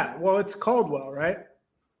 1968. Yeah, well, it's Caldwell, right?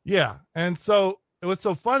 Yeah, and so what's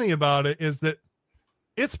so funny about it is that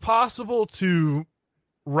it's possible to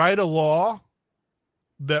write a law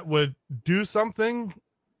that would do something,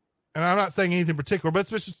 and I'm not saying anything particular, but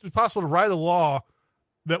it's just possible to write a law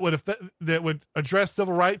that would address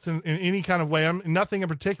civil rights in any kind of way. Nothing in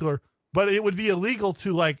particular, but it would be illegal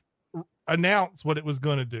to like announce what it was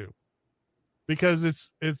going to do, because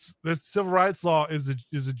it's the civil rights law is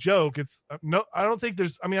a joke. It's no, I don't think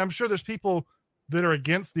there's. I mean, I'm sure there's people that are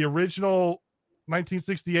against the original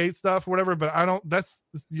 1968 stuff or whatever, but I don't. That's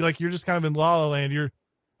like you're just kind of in La La Land. You're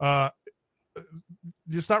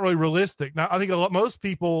it's not really realistic. Now, I think most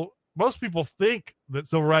people think that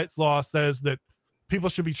civil rights law says that people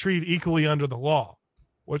should be treated equally under the law,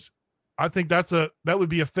 which I think that would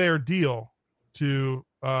be a fair deal to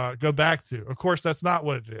go back to. Of course, that's not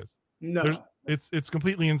what it is. No, it's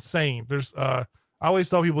completely insane. I always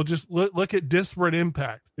tell people just look at disparate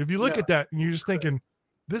impact. If you look at that and you're just thinking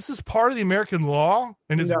this is part of the American law,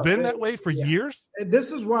 and it's been that way for years.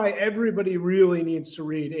 This is why everybody really needs to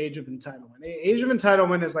read Age of Entitlement. Age of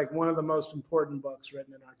Entitlement is like one of the most important books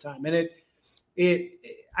written in our time. And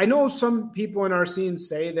I know some people in our scene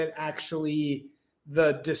say that actually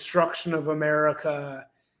the destruction of America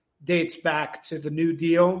dates back to the New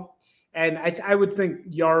Deal. And I would think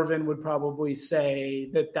Yarvin would probably say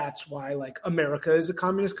that that's why like America is a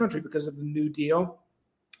communist country, because of the New Deal.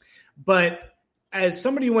 But as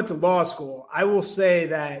somebody who went to law school, I will say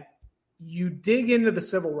that you dig into the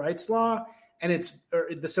Civil Rights Law or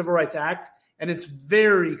the Civil Rights Act, and it's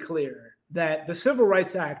very clear that the Civil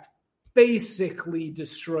Rights Act basically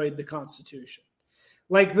destroyed the Constitution.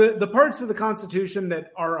 Like the parts of the Constitution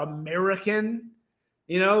that are American,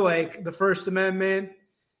 like the First Amendment,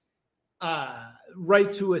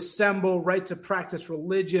 right to assemble, right to practice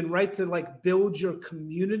religion, right to like build your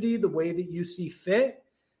community the way that you see fit.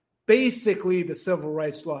 Basically, the Civil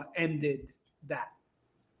Rights Law ended that.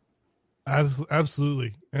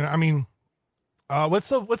 Absolutely. And I mean, what's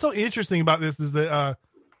so interesting about this is that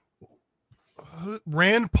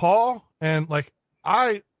Rand Paul and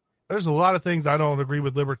there's a lot of things I don't agree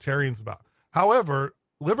with libertarians about. However,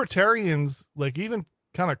 libertarians, like even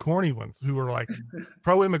kind of corny ones who are like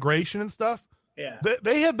pro-immigration and stuff,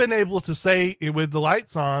 they have been able to say with the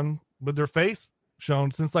lights on, with their face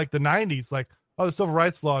shown since like the 90s, like, oh, the Civil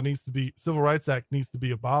Rights Act needs to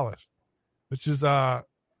be abolished, which is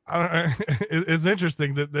it's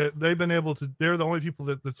interesting that they've been able to. They're the only people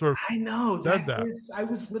that sort of said that. I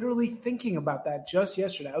was literally thinking about that just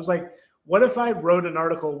yesterday. I was like, what if I wrote an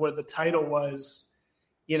article where the title was,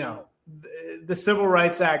 the Civil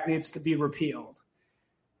Rights Act needs to be repealed?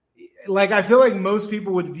 Like, I feel like most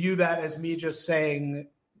people would view that as me just saying,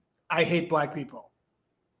 I hate black people.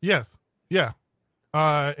 Yes. Yeah.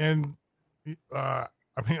 I mean,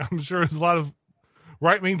 I'm sure there's a lot of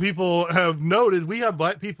right-wing people have noted we have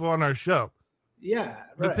black people on our show. Yeah.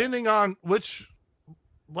 Right. Depending on which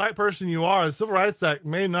black person you are, the Civil Rights Act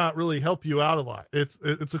may not really help you out a lot. It's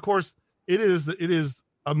of course, it is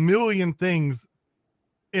a million things.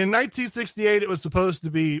 In 1968, it was supposed to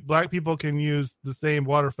be black people can use the same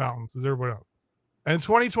water fountains as everyone else. And in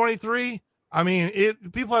 2023, I mean,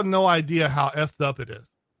 people have no idea how effed up it is.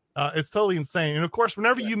 It's totally insane. And of course,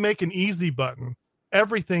 whenever you make an easy button,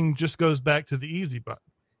 everything just goes back to the easy button.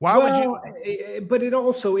 Would you? But it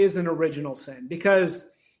also is an original sin, because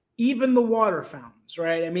even the water fountains,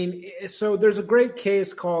 right? I mean, so there's a great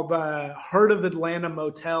case called Heart of Atlanta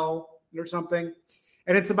Motel or something.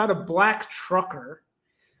 And it's about a black trucker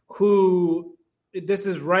who, this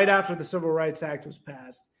is right after the Civil Rights Act was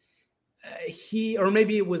passed. Or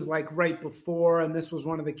maybe it was like right before, and this was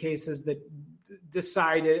one of the cases that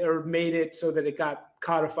decided or made it so that it got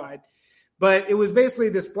codified. But it was basically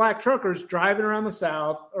this black trucker's driving around the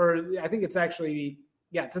South, or I think it's actually,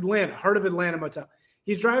 it's Atlanta, Heart of Atlanta Motel.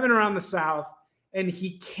 He's driving around the South and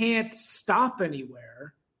he can't stop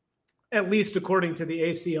anywhere, at least according to the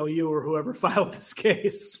ACLU or whoever filed this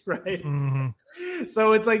case, right? Mm-hmm.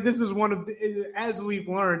 So it's like, this is one of, as we've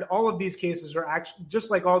learned, all of these cases are actually, just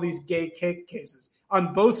like all these gay cake cases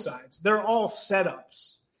on both sides, they're all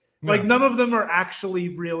setups. Like, none of them are actually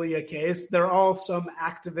really a case. They're all some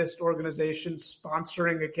activist organization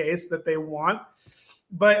sponsoring a case that they want.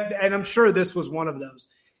 And I'm sure this was one of those.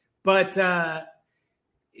 But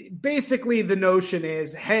basically the notion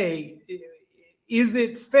is, hey, is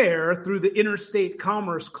it fair through the Interstate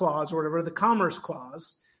Commerce Clause or whatever, the Commerce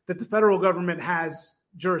Clause that the federal government has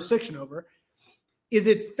jurisdiction over, is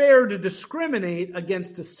it fair to discriminate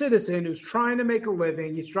against a citizen who's trying to make a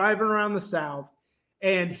living, he's driving around the South,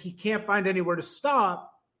 and he can't find anywhere to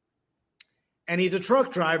stop, and he's a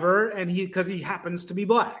truck driver, and because he happens to be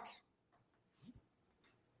black?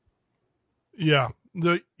 Yeah,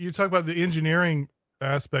 you talk about the engineering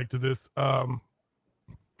aspect of this, and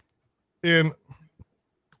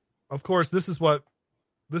of course, this is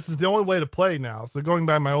the only way to play now. So going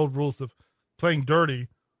by my old rules of playing dirty,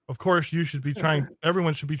 of course,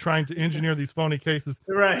 everyone should be trying to engineer these phony cases.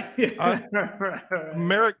 Right.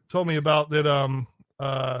 Merrick told me about that.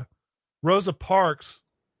 Rosa Parks,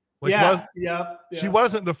 she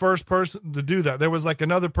wasn't the first person to do that. There was like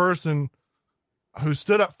another person who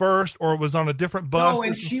stood up first, or was on a different bus. No,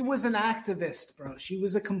 and she was an activist, bro. She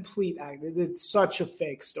was a complete activist. It's such a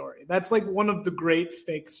fake story. That's like one of the great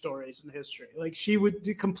fake stories in history. Like, she would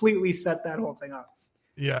completely set that whole thing up.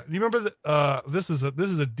 Yeah. Do you remember that? This is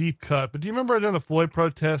a deep cut, but do you remember during the Floyd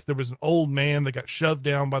protest, there was an old man that got shoved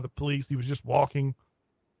down by the police? He was just walking.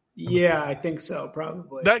 Yeah, I think so.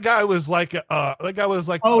 Probably. That guy was like,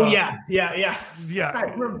 Oh yeah. I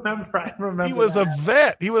remember. He was a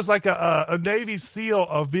vet. He was like a Navy SEAL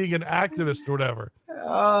of being an activist or whatever.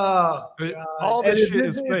 Oh, God. All this shit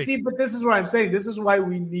is fake. See, but this is what I'm saying. This is why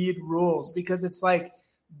we need rules, because it's like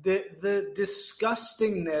the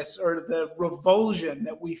disgustingness or the revulsion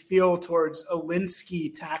that we feel towards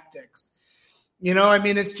Alinsky tactics. You know, I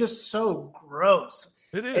mean, it's just so gross.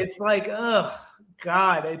 It is. It's like, ugh,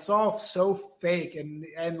 God, it's all so fake,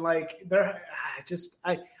 and like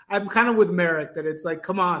I'm kind of with Merrick that it's like,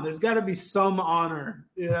 come on, there's got to be some honor,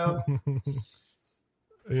 you know.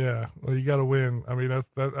 Yeah, well, you got to win. I mean, that's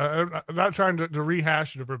that. I'm not trying to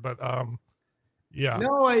rehash it, but yeah.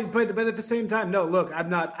 No, but at the same time, no. Look, I'm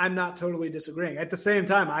not totally disagreeing. At the same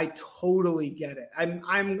time, I totally get it.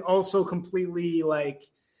 I'm also completely like,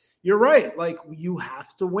 you're right. Like, you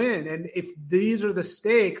have to win, and if these are the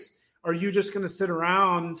stakes, are you just going to sit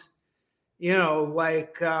around, you know,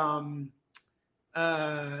 like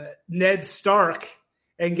Ned Stark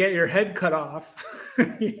and get your head cut off,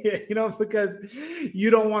 you know, because you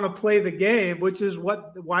don't want to play the game, which is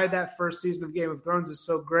why that first season of Game of Thrones is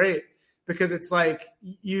so great, because it's like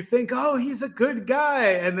you think, oh, he's a good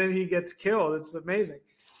guy, and then he gets killed. It's amazing.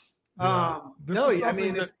 Yeah.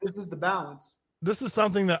 This is the balance. This is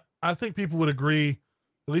something that I think people would agree,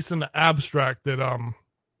 at least in the abstract, that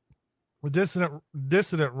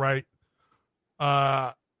dissident right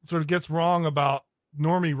sort of gets wrong about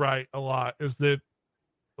normie right a lot, is that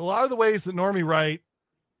a lot of the ways that normie right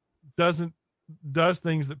does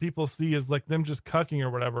things that people see as like them just cucking or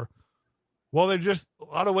whatever. Well, they're just a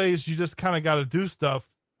lot of ways you just kind of got to do stuff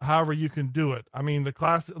however you can do it. I mean,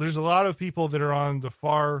 there's a lot of people that are on the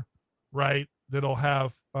far right that'll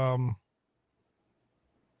have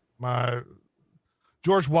my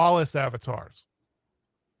George Wallace avatars.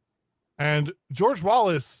 And George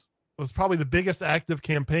Wallace was probably the biggest active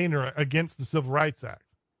campaigner against the Civil Rights Act.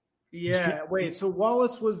 Yeah, wait. So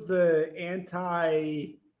Wallace was the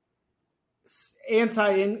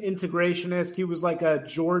anti-integrationist. He was like a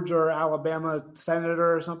Georgia or Alabama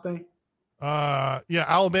senator or something. Yeah,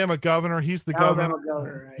 Alabama governor. He's the governor.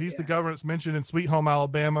 Right? He's the governor that's mentioned in Sweet Home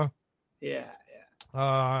Alabama. Yeah.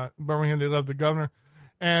 Birmingham, they love the governor.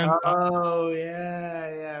 And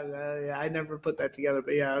yeah. I never put that together,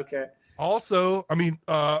 but yeah, okay. Also, I mean,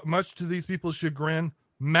 much to these people's chagrin,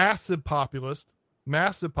 massive populist.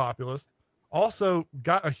 Also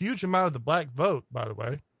got a huge amount of the black vote, by the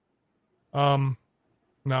way. Now,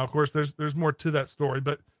 of course, there's more to that story,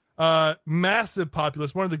 but massive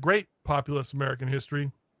populist, one of the great populists in American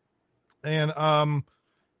history. And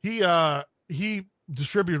he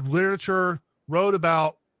distributed literature, wrote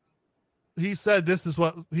about, he said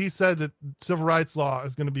that civil rights law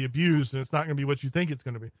is going to be abused and it's not going to be what you think it's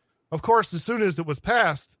going to be. Of course, as soon as it was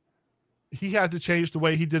passed, he had to change the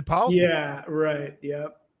way he did politics. Yeah, right.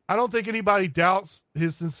 Yep. I don't think anybody doubts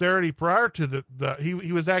his sincerity prior to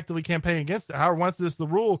he was actively campaigning against it. However, once this the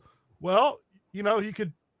rule, well, you know, I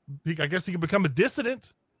guess he could become a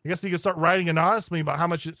dissident. I guess he could start writing anonymously about how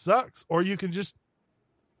much it sucks, or you can just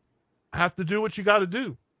have to do what you got to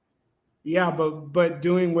do. Yeah, but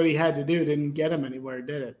doing what he had to do didn't get him anywhere,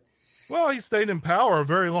 did it? Well, he stayed in power a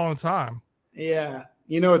very long time. Yeah.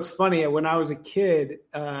 You know, it's funny. When I was a kid,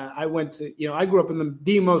 I went to, you know, I grew up in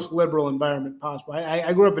the most liberal environment possible.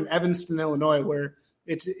 I grew up in Evanston, Illinois, where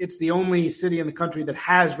it's the only city in the country that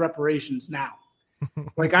has reparations now.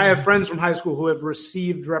 Like, I have friends from high school who have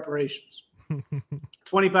received reparations,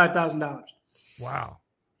 $25,000. Wow.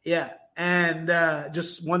 Yeah, and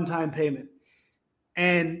just one-time payment.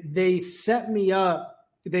 And they set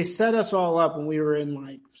us all up when we were in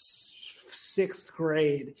like sixth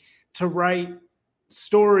grade to write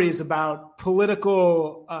stories about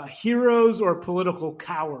political heroes or political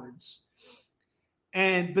cowards.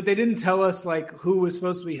 But they didn't tell us like who was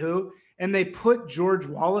supposed to be who. And they put George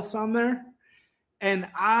Wallace on there. And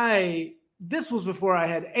this was before I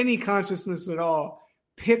had any consciousness at all,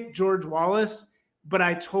 picked George Wallace, but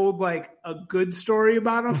I told like a good story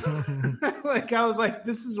about him. Like, I was like,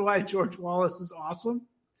 this is why George Wallace is awesome.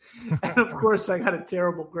 And of course I got a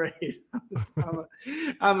terrible grade.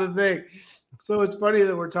 I'm a thing. So it's funny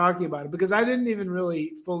that we're talking about it, because I didn't even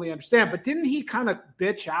really fully understand. But didn't he kind of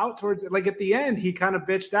bitch out towards it? Like, at the end, he kind of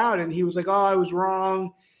bitched out and he was like, oh, I was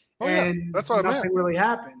wrong. And that's what nothing really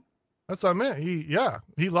happened. That's what I meant.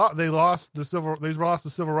 They lost the civil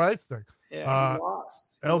rights thing. Yeah, he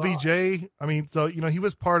lost. LBJ. I mean, so, you know, he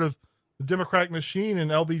was part of the Democratic machine,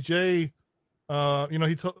 and LBJ, you know,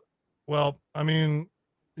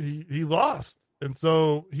 he lost. And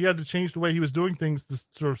so he had to change the way he was doing things to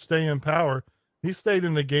sort of stay in power. He stayed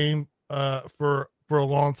in the game for for a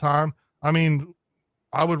long time. I mean,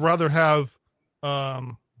 I would rather have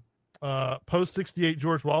post 68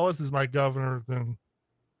 George Wallace as my governor than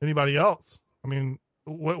anybody else. I mean,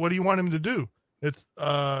 what do you want him to do? It's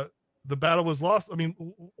the battle was lost. I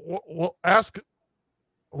mean, we'll ask,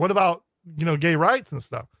 what about, gay rights and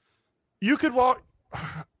stuff? You could walk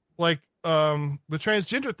like the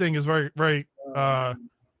transgender thing is very, very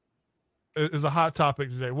is a hot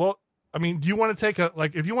topic today. Well, I mean, do you want to take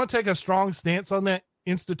if you want to take a strong stance on that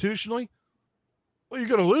institutionally, well, you're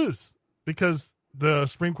going to lose, because the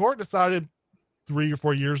Supreme Court decided 3 or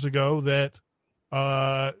 4 years ago that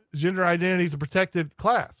gender identity is a protected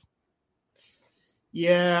class.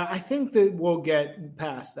 Yeah, I think that we'll get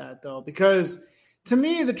past that, though, because to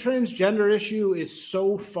me, the transgender issue is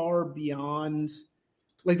so far beyond,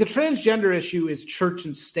 like, the transgender issue is church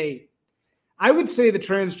and state. I would say the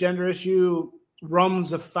transgender issue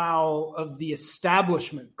runs afoul of the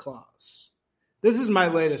establishment clause. This is my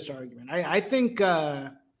latest argument. I think,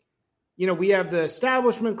 we have the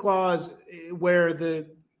establishment clause where the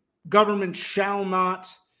government shall not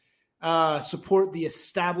support the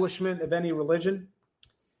establishment of any religion.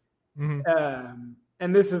 Mm-hmm.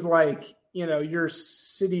 And this is like, your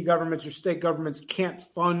city governments, your state governments can't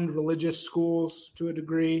fund religious schools to a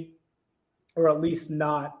degree, or at least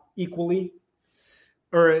not equally,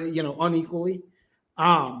 or, unequally.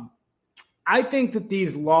 I think that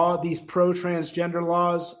these pro-transgender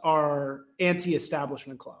laws are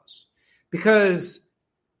anti-establishment clause, because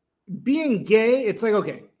being gay, it's like,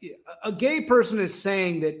 okay, a gay person is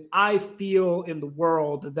saying that I feel in the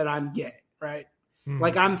world that I'm gay, right? Mm-hmm.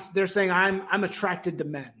 Like they're saying I'm attracted to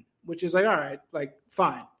men, which is like, all right, like,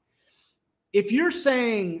 fine. If you're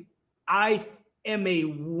saying I am a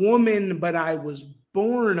woman, but I was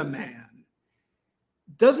born a man,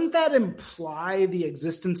 doesn't that imply the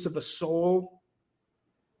existence of a soul?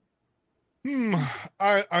 Here's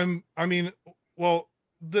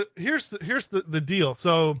the deal.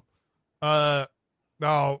 So,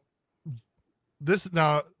 now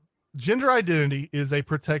gender identity is a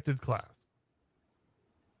protected class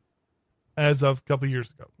as of a couple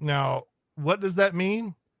years ago. Now, what does that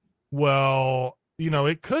mean? Well,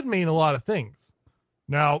 it could mean a lot of things.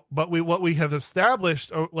 Now, but what we have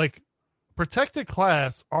established, like, protected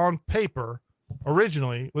class on paper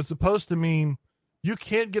originally was supposed to mean you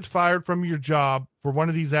can't get fired from your job for one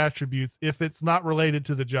of these attributes if it's not related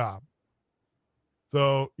to the job.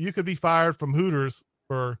 So you could be fired from Hooters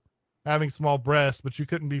for having small breasts, but you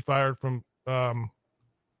couldn't be fired from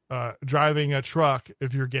driving a truck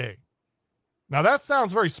if you're gay. Now that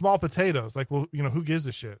sounds very small potatoes. Like, well, who gives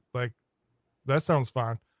a shit? Like, that sounds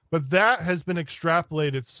fine. But that has been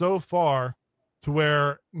extrapolated so far to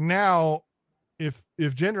where now if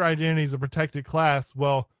gender identity is a protected class,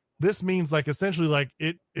 well, this means like essentially like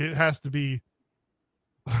it has to be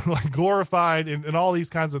like glorified and all these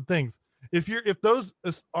kinds of things. If those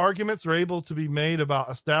arguments are able to be made about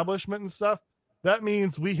establishment and stuff, that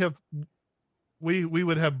means we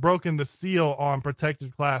would have broken the seal on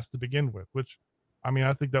protected class to begin with, which, I mean,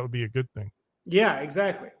 I think that would be a good thing. Yeah,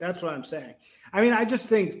 exactly. That's what I'm saying. I mean, I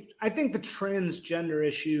think the transgender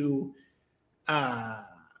issue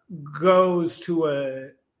goes to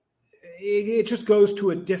a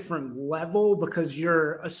different level, because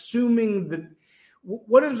you're assuming that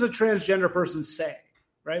what does a transgender person say,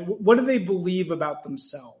 right? What do they believe about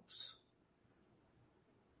themselves?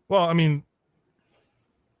 Well, I mean,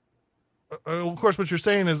 of course, what you're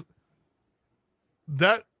saying is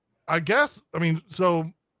that, I guess, I mean,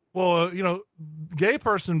 so, well, gay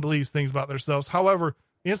person believes things about themselves. However,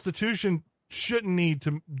 institution shouldn't need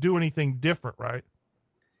to do anything different, right?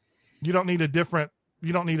 You don't need a different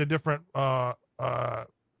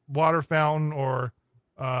water fountain or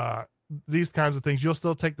these kinds of things. You'll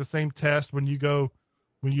still take the same test when you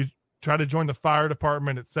try to join the fire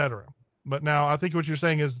department, etc. But now I think what you're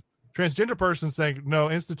saying is transgender person saying, no,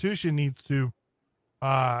 institution needs to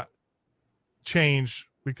change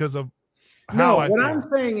because of how what I'm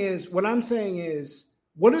saying is,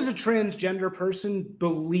 what does a transgender person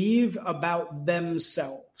believe about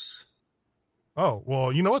themselves? Oh,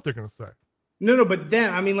 well, you know what they're going to say. No, but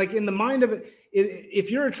then, I mean, like, in the mind of it,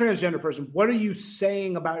 if you're a transgender person, what are you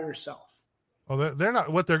saying about yourself? Well, they're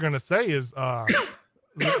not. What they're going to say is, they're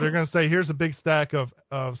going to say, here's a big stack of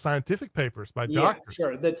scientific papers by doctors.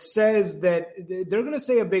 Sure. That says that they're going to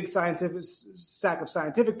say a big stack of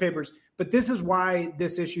scientific papers, but this is why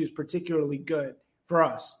this issue is particularly good for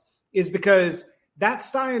us, is because that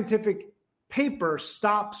scientific paper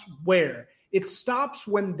stops where? It stops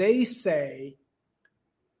when they say,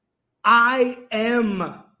 I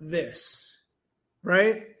am this,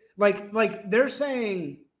 right? Like they're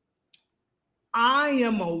saying, I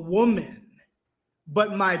am a woman,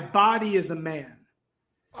 but my body is a man.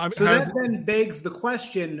 So that then begs the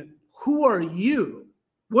question, who are you?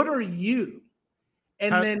 What are you?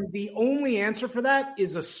 And then the only answer for that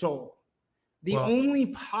is a soul. The only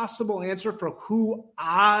possible answer for who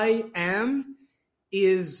I am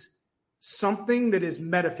is something that is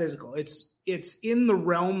metaphysical. It's in the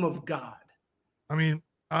realm of God. I mean,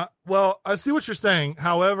 I see what you're saying.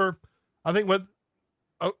 However, I think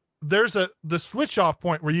there's the switch off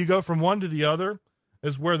point where you go from one to the other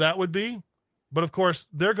is where that would be. But of course,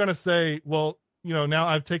 they're going to say, well, now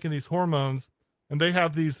I've taken these hormones, and they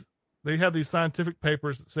have these scientific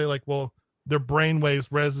papers that say, like, well, their brain waves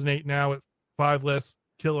resonate now at 5 less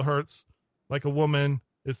kilohertz, like a woman,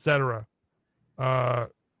 etc.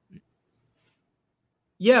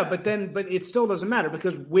 Yeah, but it still doesn't matter,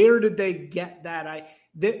 because where did they get that?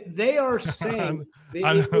 They are saying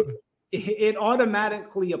it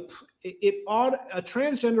automatically a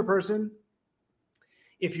transgender person,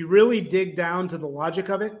 if you really dig down to the logic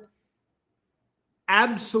of it,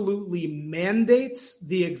 absolutely mandates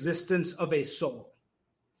the existence of a soul,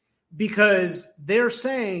 because they're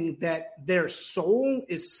saying that their soul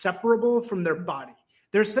is separable from their body.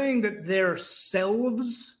 They're saying that their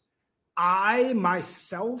selves,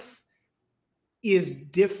 myself, is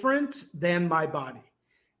different than my body.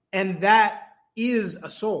 And that is a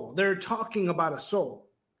soul. They're talking about a soul.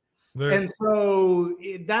 And so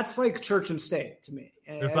that's like church and state to me.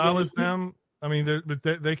 If I was them, I mean, they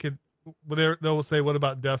could, they'll say, what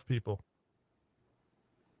about deaf people?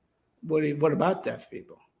 What about deaf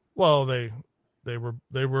people? Well, they were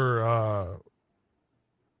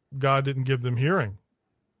God didn't give them hearing,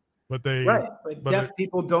 but deaf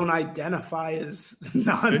people don't identify as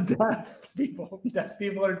non-deaf people. Deaf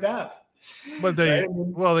people are deaf. But these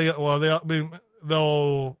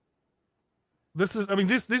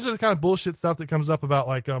are the kind of bullshit stuff that comes up about,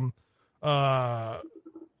 like,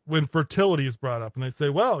 when fertility is brought up, and they say,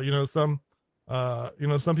 well, some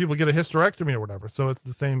people get a hysterectomy or whatever. So it's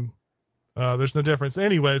the same. There's no difference.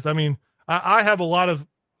 Anyways, I mean, I have a lot of,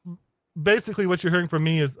 basically what you're hearing from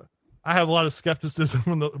me is I have a lot of skepticism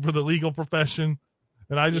for the legal profession,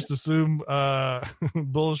 and I just assume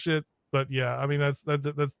bullshit. But yeah, I mean, that's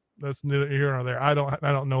neither here nor there. I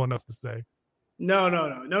don't know enough to say. No.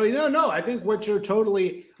 I think what you're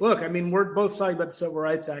totally, look, I mean, we're both talking about the Civil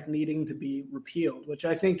Rights Act needing to be repealed, which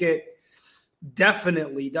I think it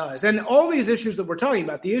definitely does. And all these issues that we're talking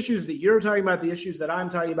about, the issues that you're talking about, the issues that I'm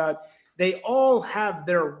talking about, they all have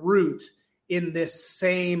their root in this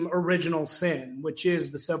same original sin, which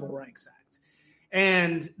is the Civil Rights Act.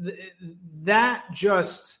 And that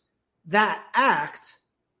act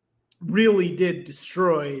really did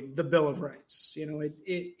destroy the Bill of Rights.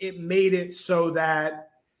 It made it so that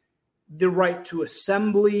the right to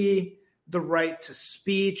assembly, the right to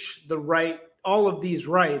speech, all of these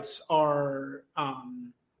rights are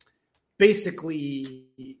basically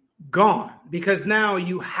gone, because now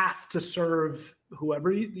you have to serve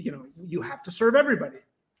whoever you have to serve everybody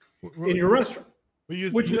in your restaurant,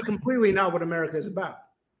 which is completely not what America is about.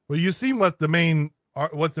 Well, you see what the main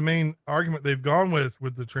argument they've gone with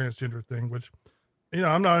the transgender thing, which,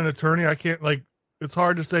 I'm not an attorney. I can't, like, it's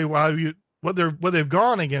hard to say what they've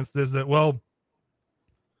gone against is that,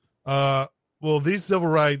 these civil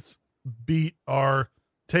rights are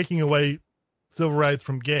taking away civil rights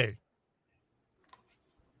from gay.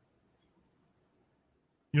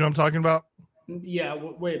 You know what I'm talking about? Yeah.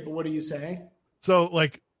 Wait, but what are you saying? So,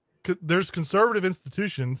 like, there's conservative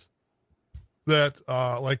institutions that,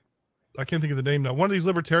 like, I can't think of the name now. One of these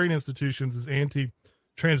libertarian institutions is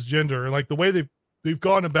anti-transgender, and, like, the way they've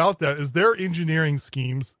gone about that is their engineering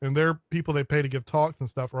schemes and their people they pay to give talks and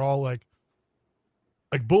stuff are all like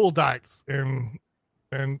bull dykes and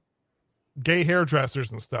gay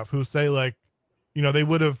hairdressers and stuff who say, like, they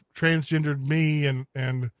would have transgendered me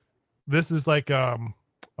and this is like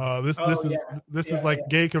this is like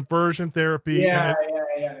gay conversion therapy. Yeah.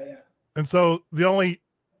 And so they're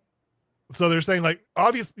saying, like,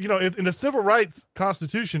 obviously, in the civil rights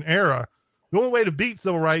constitution era, the only way to beat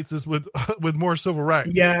civil rights is with more civil rights.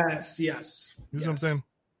 Yes. You know what I'm saying?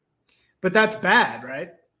 But that's bad,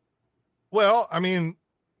 right? Well, I mean,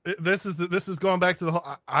 this is going back to the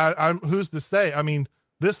whole, I'm who's to say? I mean,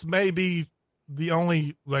 this may be the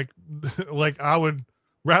only, like I would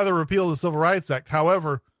rather repeal the Civil Rights Act.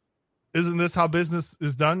 However, isn't this how business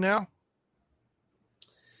is done now?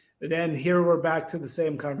 And here we're back to the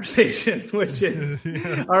same conversation, which is,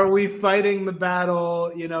 Are we fighting the battle,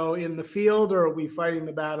 in the field, or are we fighting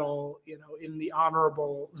the battle, in the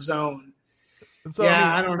honorable zone? And so,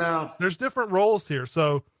 I don't know. There's different roles here.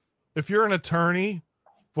 So if you're an attorney,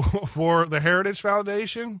 for the Heritage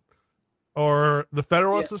Foundation or the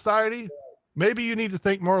Federalist Society, maybe you need to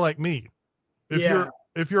think more like me.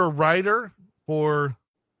 If you're a writer for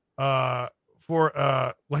like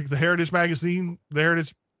the Heritage magazine, the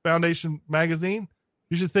Heritage Foundation magazine,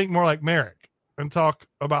 you should think more like Merrick and talk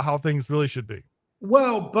about how things really should be.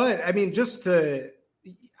 Well, but I mean,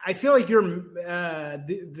 I feel like you're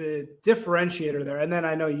the differentiator there, and then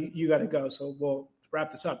I know you got to go, so we'll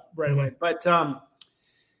wrap this up right away. But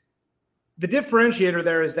the differentiator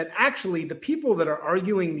there is that actually the people that are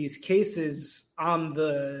arguing these cases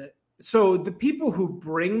so the people who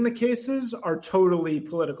bring the cases are totally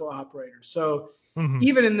political operators. So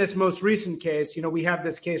even in this most recent case, we have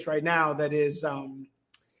this case right now that is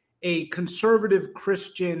a conservative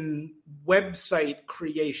Christian website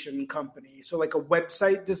creation company. So like a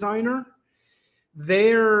website designer,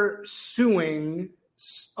 they're suing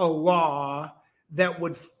a law that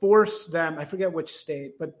would force them, I forget which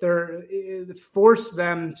state, but force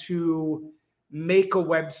them to make a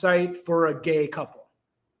website for a gay couple,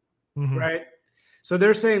 right? So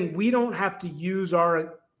they're saying we don't have to use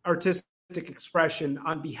our artistic expression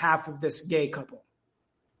on behalf of this gay couple,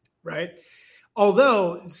 right?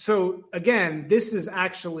 Although, so again, this is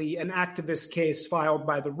actually an activist case filed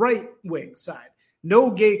by the right-wing side.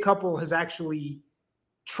 No gay couple has actually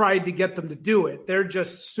tried to get them to do it. They're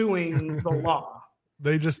just suing the law.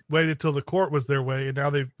 They just waited till the court was their way, and now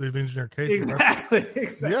they've engineered cases. Exactly.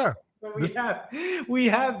 Yeah. So we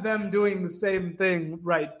have them doing the same thing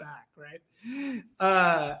right back, right?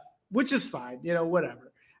 Which is fine,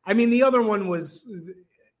 whatever. I mean, the other one was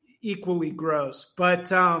equally gross,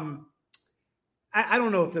 but I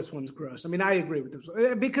don't know if this one's gross. I mean, I agree with this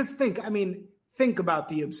because think about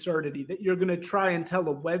the absurdity that you're going to try and tell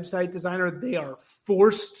a website designer they are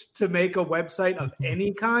forced to make a website of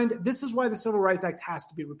any kind. This is why the Civil Rights Act has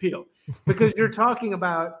to be repealed, because you're talking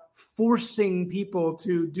about forcing people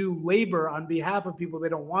to do labor on behalf of people they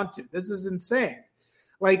don't want to. This is insane.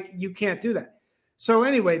 Like, you can't do that. So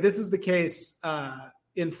anyway, this is the case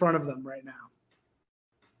in front of them right now.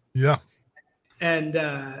 Yeah. And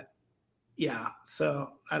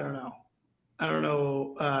so I don't know.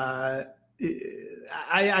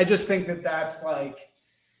 I just think that like,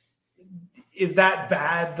 is that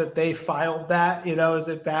bad that they filed that? Is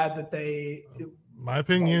it bad that they? My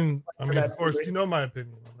opinion. I mean, of course, my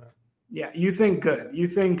opinion on that. Yeah, you think good. You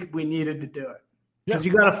think we needed to do it because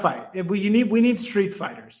you got to fight. We need street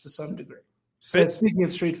fighters to some degree. So speaking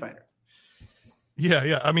of Street Fighter.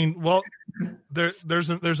 Yeah. I mean, well,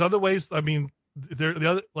 there's other ways. I mean, the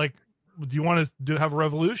other, like, do you want to have a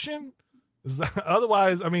revolution?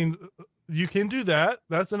 Otherwise, I mean, you can do that.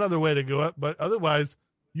 That's another way to go up. But otherwise,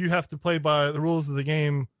 you have to play by the rules of the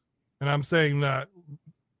game. And I'm saying that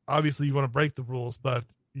obviously you want to break the rules, but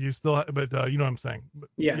you still, but you know what I'm saying. But,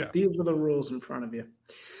 yeah, these are the rules in front of you.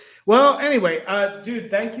 Well, anyway,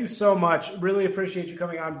 dude, thank you so much. Really appreciate you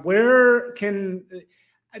coming on. Where can,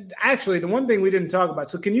 actually, the one thing we didn't talk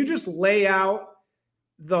about. So can you just lay out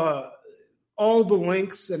all the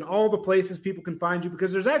links and all the places people can find you?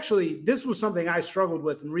 Because this was something I struggled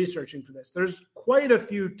with in researching for this. There's quite a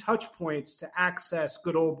few touch points to access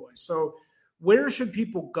Good Old Boys. So where should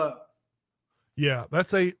people go? Yeah,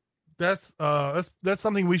 that's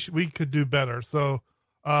something we could do better. So,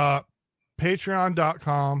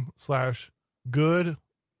 patreon.com/good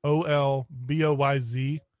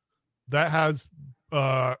OLBOYZ. That has,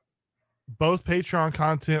 both Patreon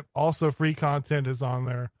content, also free content is on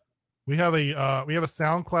there. We have a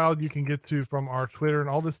SoundCloud you can get to from our Twitter, and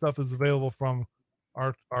all this stuff is available from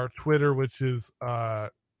our Twitter, which is at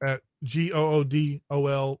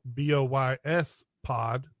GOODOLBOYS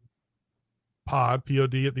pod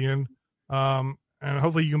POD at the end. And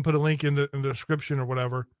hopefully you can put a link in the description or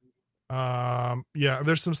whatever.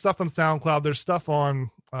 There's some stuff on SoundCloud. There's stuff on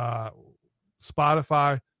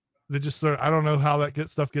Spotify that just sort of, I don't know how that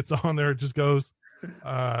stuff gets on there. It just goes.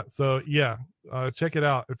 Check it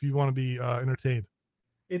out if you want to be entertained.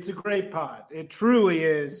 It's a great pod. It truly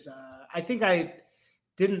is. I think I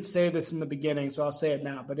didn't say this in the beginning, so I'll say it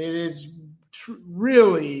now, but it is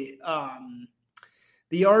really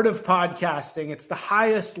the art of podcasting. It's the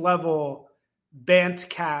highest level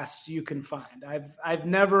bantcast you can find. I've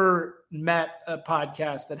never met a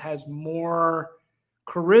podcast that has more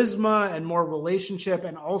charisma and more relationship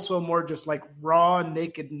and also more just like raw,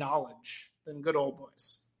 naked knowledge than Good Old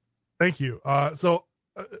Boys. Thank you.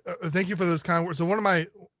 Thank you for those kind words. So one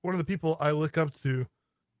of the people I look up to,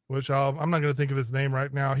 which I'm not going to think of his name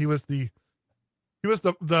right now. He was the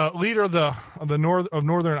leader of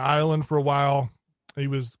Northern Ireland for a while. He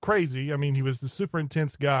was crazy. I mean, he was the super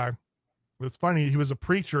intense guy. It's funny. He was a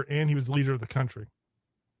preacher and he was the leader of the country.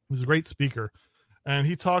 He's a great speaker, and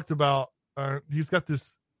he talked about he's got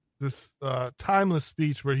this timeless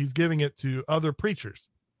speech where he's giving it to other preachers,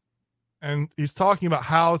 and he's talking about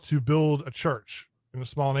how to build a church in a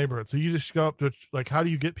small neighborhood. So you just go up to like, how do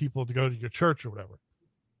you get people to go to your church or whatever?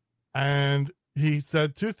 And he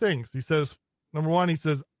said two things. He says, number one, he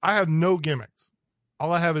says, I have no gimmicks.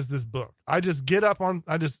 All I have is this book. I just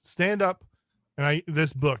stand up and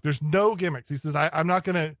this book. There's no gimmicks. He says, I'm not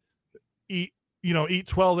going to eat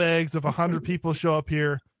 12 eggs if 100 people show up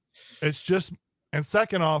here. It's just, and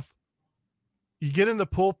second off, you get in the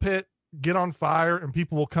pulpit, get on fire, and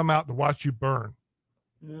people will come out to watch you burn.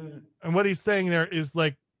 Mm. And what he's saying there is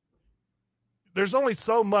like, there's only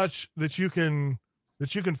so much that you can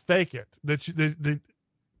fake it, that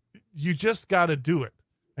you just got to do it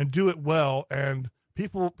and do it well. And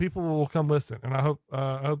people will come listen. And I hope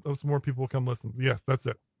some more people will come listen. Yes, that's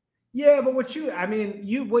it. Yeah. But what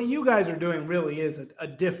you guys are doing really is a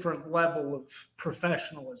different level of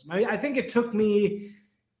professionalism. I think it took me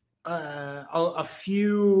a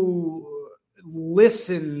few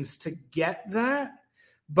listens to get that,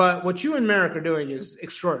 but what you and Merrick are doing is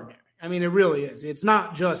extraordinary. I mean, it really is. It's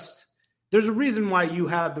not just, there's a reason why you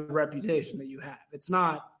have the reputation that you have. It's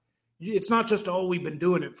not just, we've been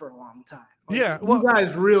doing it for a long time. Like, yeah. Well, you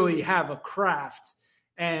guys really have a craft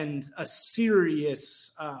and a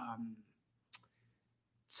serious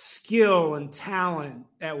skill and talent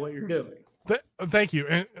at what you're doing. Thank you.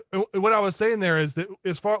 And what I was saying there is that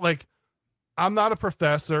as far like, I'm not a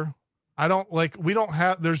professor. I don't like, we don't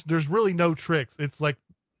have, there's really no tricks. It's like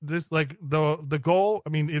this, like the goal. I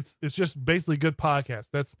mean, it's just basically good podcast.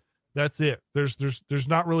 That's it. There's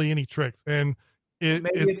not really any tricks. And maybe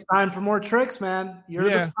it's time for more tricks, man. You're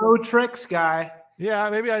the pro tricks guy. Yeah.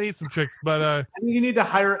 Maybe I need some tricks, but I think you need to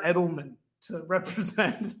hire Edelman to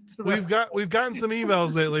represent. We've gotten some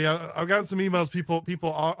emails lately. I've gotten some emails,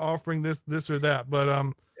 people offering this or that, but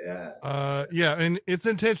and it's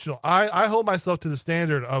intentional. I hold myself to the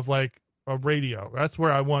standard of like a radio. That's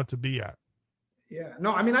where I want to be at. Yeah,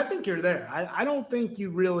 no, I mean, I think you're there. I don't think you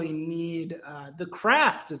really need the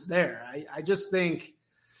craft is there. I just think,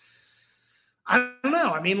 I don't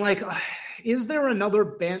know. I mean, like, is there another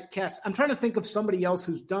bandcast? I'm trying to think of somebody else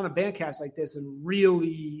who's done a bandcast like this and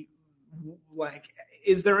really, like,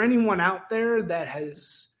 is there anyone out there that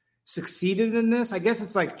has succeeded in this? I guess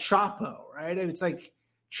it's like Chapo, right? It's like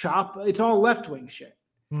Chapo. It's all left-wing shit.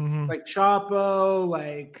 Mm-hmm. Like Chapo,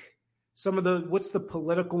 like some of the, what's the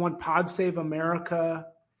political one? Pod Save America.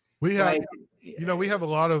 We have, we have a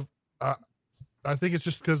lot of, I think it's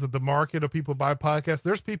just because of the market of people buy podcasts.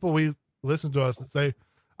 There's people we listen to us and say,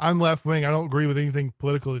 I'm left-wing. I don't agree with anything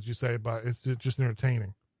political that you say, but it's just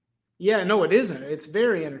entertaining. Yeah, no, it isn't. It's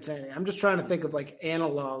very entertaining. I'm just trying to think of like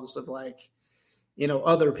analogs of like,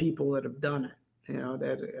 other people that have done it,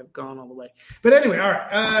 that have gone all the way. But anyway, all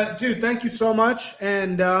right, dude, thank you so much.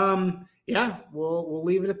 And we'll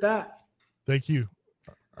leave it at that. Thank you.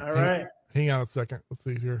 All right. Hang on a second. Let's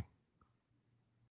see here.